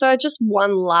so just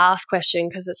one last question,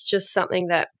 because it's just something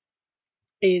that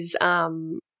is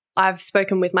I've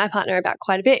spoken with my partner about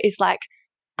quite a bit, is like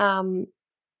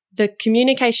the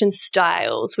communication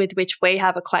styles with which we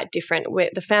have are quite different.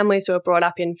 The families we were brought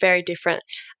up in, very different.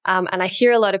 And I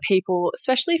hear a lot of people,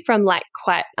 especially from like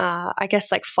quite, I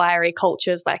guess like fiery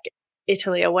cultures like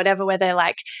Italy or whatever, where they're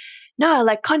like, no,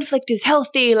 like conflict is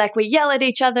healthy. Like we yell at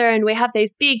each other and we have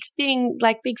these big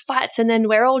fights, and then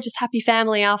we're all just happy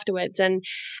family afterwards. And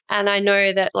I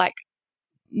know that like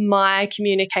my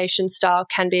communication style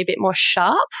can be a bit more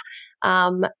sharp.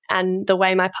 And the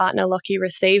way my partner Lockie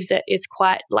receives it is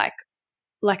quite like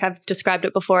I've described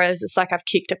it before as it's like I've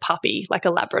kicked a puppy, like a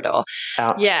Labrador.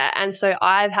 Ouch. Yeah. And so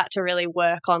I've had to really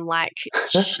work on like,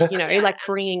 like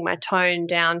bringing my tone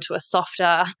down to a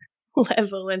softer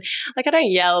level. And like, I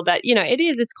don't yell, but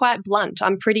it's quite blunt.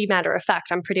 I'm pretty matter of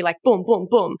fact. I'm pretty like boom, boom,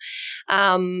 boom.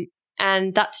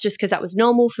 And that's just because that was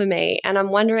normal for me. And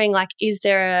I'm wondering, like, is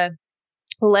there a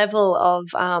level of,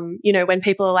 when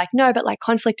people are like, no, but like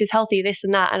conflict is healthy, this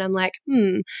and that. And I'm like,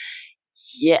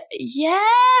 yeah.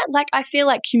 Like I feel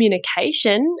like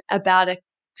communication about a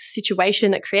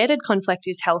situation that created conflict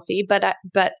is healthy, but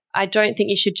I don't think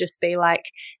you should just be like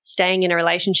staying in a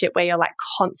relationship where you're like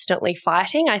constantly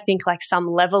fighting. I think like some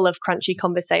level of crunchy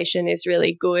conversation is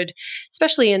really good,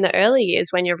 especially in the early years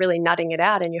when you're really nutting it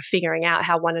out and you're figuring out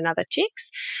how one another ticks.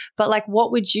 But like,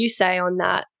 what would you say on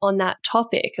that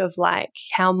topic of like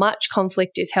how much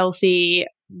conflict is healthy?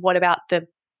 What about the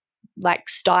like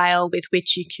style with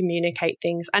which you communicate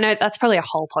things? I know that's probably a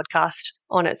whole podcast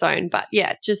on its own, but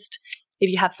yeah, just if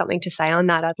you have something to say on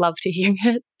that, I'd love to hear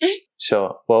it.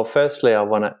 Sure. Well, firstly, I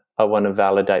want to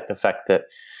validate the fact that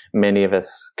many of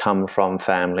us come from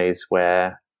families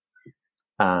where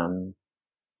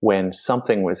when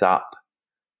something was up,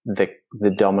 the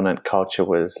dominant culture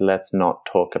was, let's not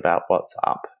talk about what's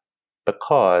up.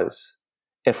 Because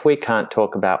if we can't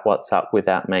talk about what's up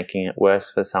without making it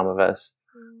worse for some of us,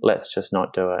 let's just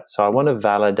not do it. So I want to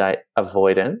validate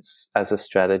avoidance as a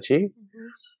strategy.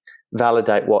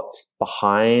 Validate what's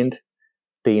behind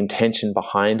the intention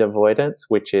behind avoidance,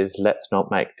 which is let's not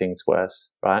make things worse,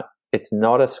 right? It's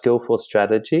not a skillful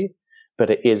strategy, but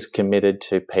it is committed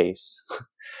to peace.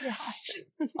 Yeah.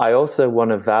 I also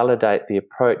want to validate the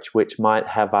approach which might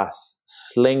have us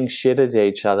sling shit at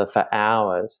each other for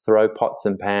hours, throw pots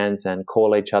and pans and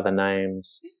call each other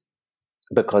names,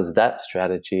 because that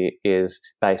strategy is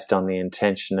based on the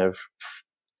intention of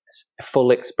full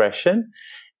expression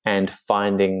and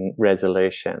finding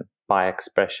resolution by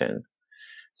expression.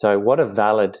 So what a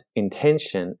valid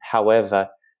intention. However,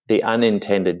 the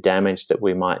unintended damage that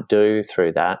we might do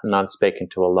through that, and I've spoken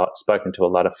to a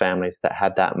lot of families that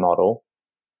had that model,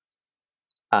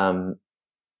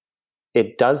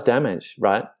 it does damage,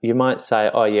 right? You might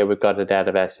say, oh yeah, we've got it out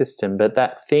of our system, but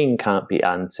that thing can't be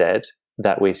unsaid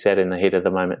that we said in the heat of the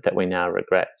moment that we now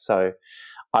regret. So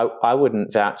I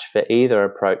wouldn't vouch for either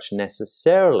approach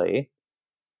necessarily,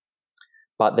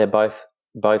 but they're both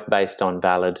based on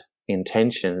valid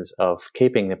intentions of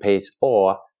keeping the peace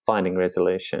or finding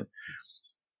resolution.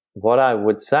 What I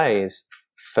would say is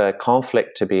for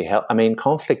conflict to be held, I mean,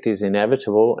 conflict is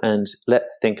inevitable, and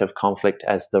let's think of conflict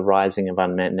as the rising of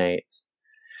unmet needs.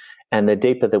 And the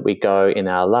deeper that we go in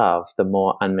our love, the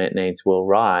more unmet needs will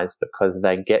rise because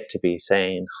they get to be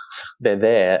seen. They're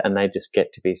there and they just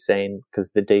get to be seen,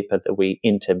 because the deeper that we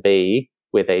interbe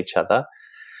with each other,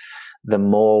 the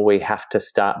more we have to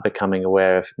start becoming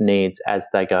aware of needs as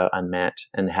they go unmet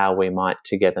and how we might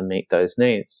together meet those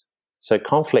needs. So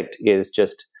conflict is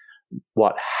just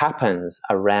what happens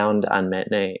around unmet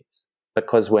needs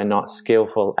because we're not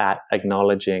skillful at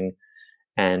acknowledging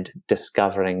and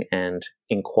discovering and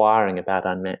inquiring about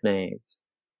unmet needs.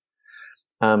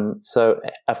 So,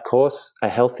 of course, a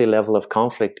healthy level of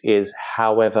conflict is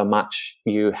however much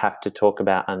you have to talk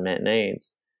about unmet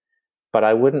needs. But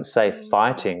I wouldn't say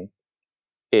fighting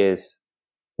is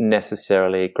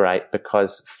necessarily great,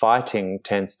 because fighting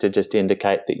tends to just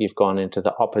indicate that you've gone into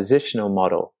the oppositional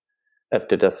model of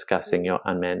discussing your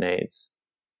unmet needs.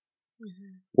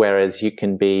 Mm-hmm. Whereas you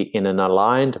can be in an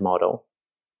aligned model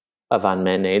of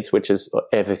unmet needs, which is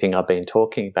everything I've been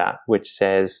talking about, which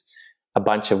says a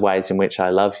bunch of ways in which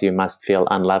I love you must feel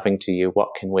unloving to you.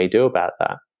 What can we do about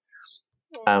that?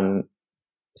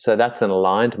 So that's an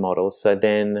aligned model. So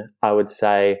then I would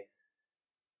say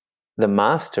the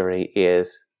mastery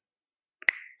is,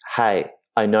 hey,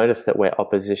 I notice that we're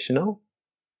oppositional.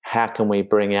 How can we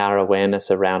bring our awareness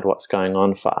around what's going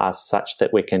on for us such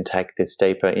that we can take this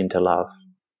deeper into love?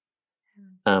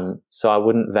 So I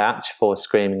wouldn't vouch for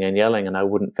screaming and yelling, and I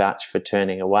wouldn't vouch for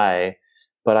turning away,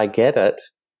 but I get it.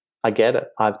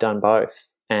 I've done both,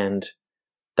 and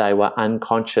they were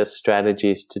unconscious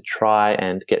strategies to try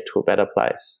and get to a better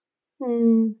place.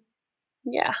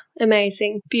 Yeah,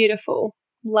 amazing. Beautiful.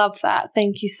 Love that.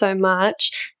 Thank you so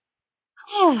much.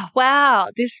 Oh, wow.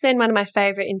 This has been one of my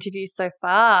favorite interviews so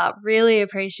far. Really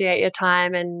appreciate your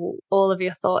time and all of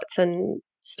your thoughts and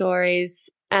stories.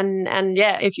 And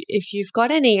yeah, if you've got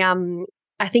any,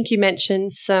 I think you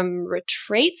mentioned some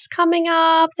retreats coming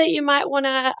up that you might want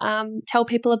to tell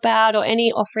people about, or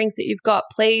any offerings that you've got,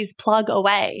 please plug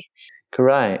away.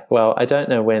 Great. Well, I don't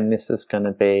know when this is going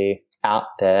to be out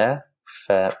there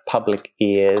for public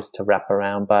ears to wrap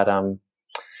around, but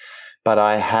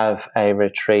I have a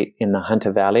retreat in the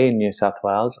Hunter Valley in New South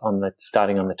Wales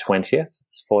starting on the 20th.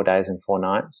 It's 4 days and 4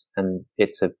 nights, and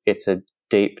it's a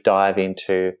deep dive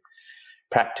into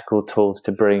practical tools to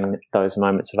bring those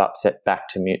moments of upset back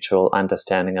to mutual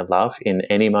understanding and love in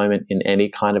any moment, in any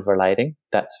kind of relating.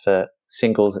 That's for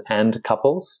singles and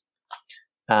couples.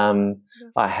 I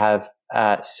have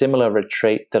a similar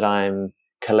retreat that I'm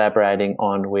collaborating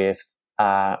on with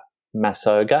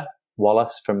Masoga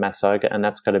Wallace from Masoga, and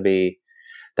that's going to be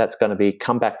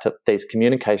come back to these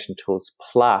communication tools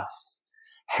plus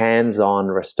hands-on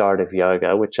restorative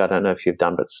yoga, which I don't know if you've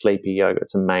done, but sleepy yoga.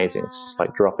 It's amazing. It's just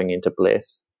like dropping into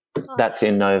bliss. That's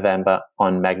in November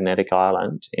on Magnetic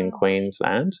Island in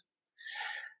Queensland.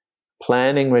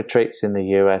 Planning retreats in the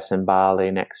US and Bali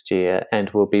next year, and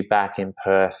we'll be back in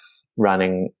Perth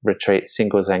running retreats,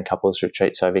 singles and couples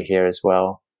retreats over here as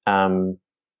well.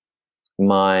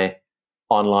 My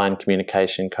online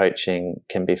communication coaching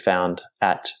can be found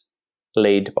at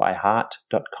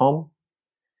leadbyheart.com.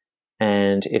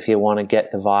 And if you want to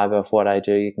get the vibe of what I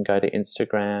do, you can go to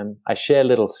Instagram. I share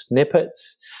little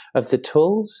snippets of the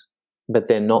tools, but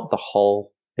they're not the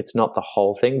whole. It's not the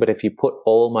whole thing. But if you put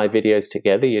all my videos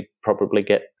together, you'd probably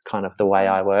get kind of the way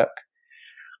I work.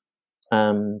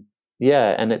 And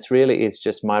it's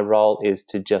just my role is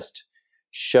to just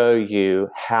show you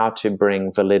how to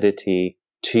bring validity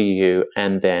to you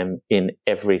and them in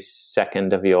every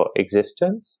second of your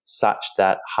existence, such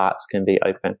that hearts can be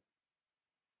open.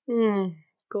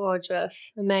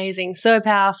 Gorgeous. Amazing. So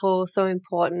powerful, so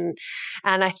important.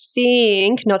 And I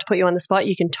think, not to put you on the spot,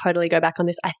 you can totally go back on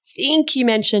this. I think you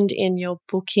mentioned in your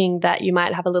booking that you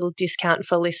might have a little discount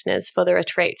for listeners for the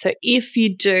retreat. So if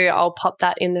you do, I'll pop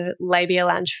that in the Labia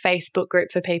Lounge Facebook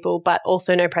group for people, but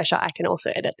also no pressure. I can also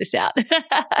edit this out.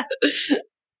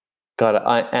 Got it.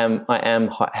 I am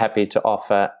happy to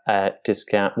offer a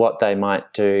discount. What they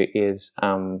might do is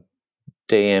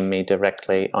DM me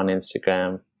directly on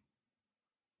Instagram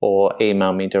or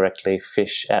email me directly,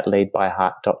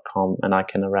 fish@leadbyheart.com, and I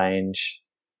can arrange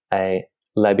a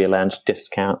Labia Lounge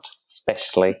discount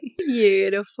specially.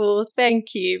 Beautiful.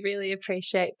 Thank you. Really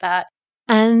appreciate that.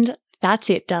 And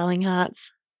that's it, darling hearts.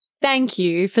 Thank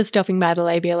you for stopping by the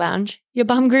Labia Lounge. Your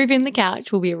bum groove in the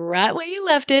couch will be right where you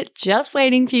left it, just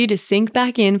waiting for you to sink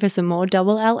back in for some more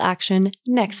double L action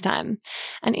next time.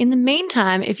 And in the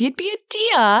meantime, if you'd be a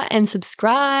dear and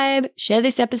subscribe, share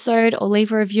this episode, or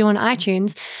leave a review on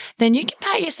iTunes, then you can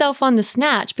pat yourself on the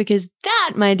snatch, because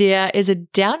that, my dear, is a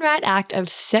downright act of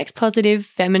sex-positive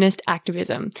feminist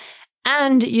activism.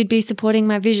 And you'd be supporting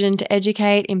my vision to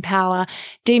educate, empower,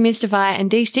 demystify,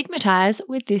 and destigmatize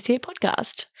with this here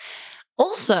podcast.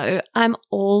 Also, I'm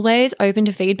always open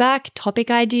to feedback,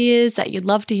 topic ideas that you'd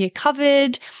love to hear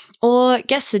covered, or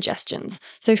guest suggestions.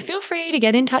 So feel free to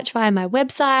get in touch via my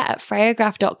website at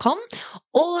freyagraph.com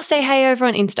or say hey over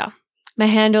on Insta. My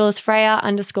handle is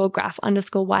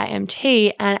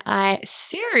Freya_graph_YMT, and I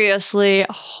seriously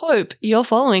hope you're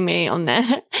following me on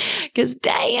there, because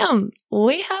damn,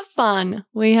 we have fun.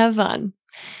 We have fun.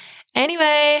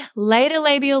 Anyway, later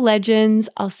labial legends.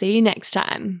 I'll see you next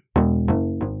time.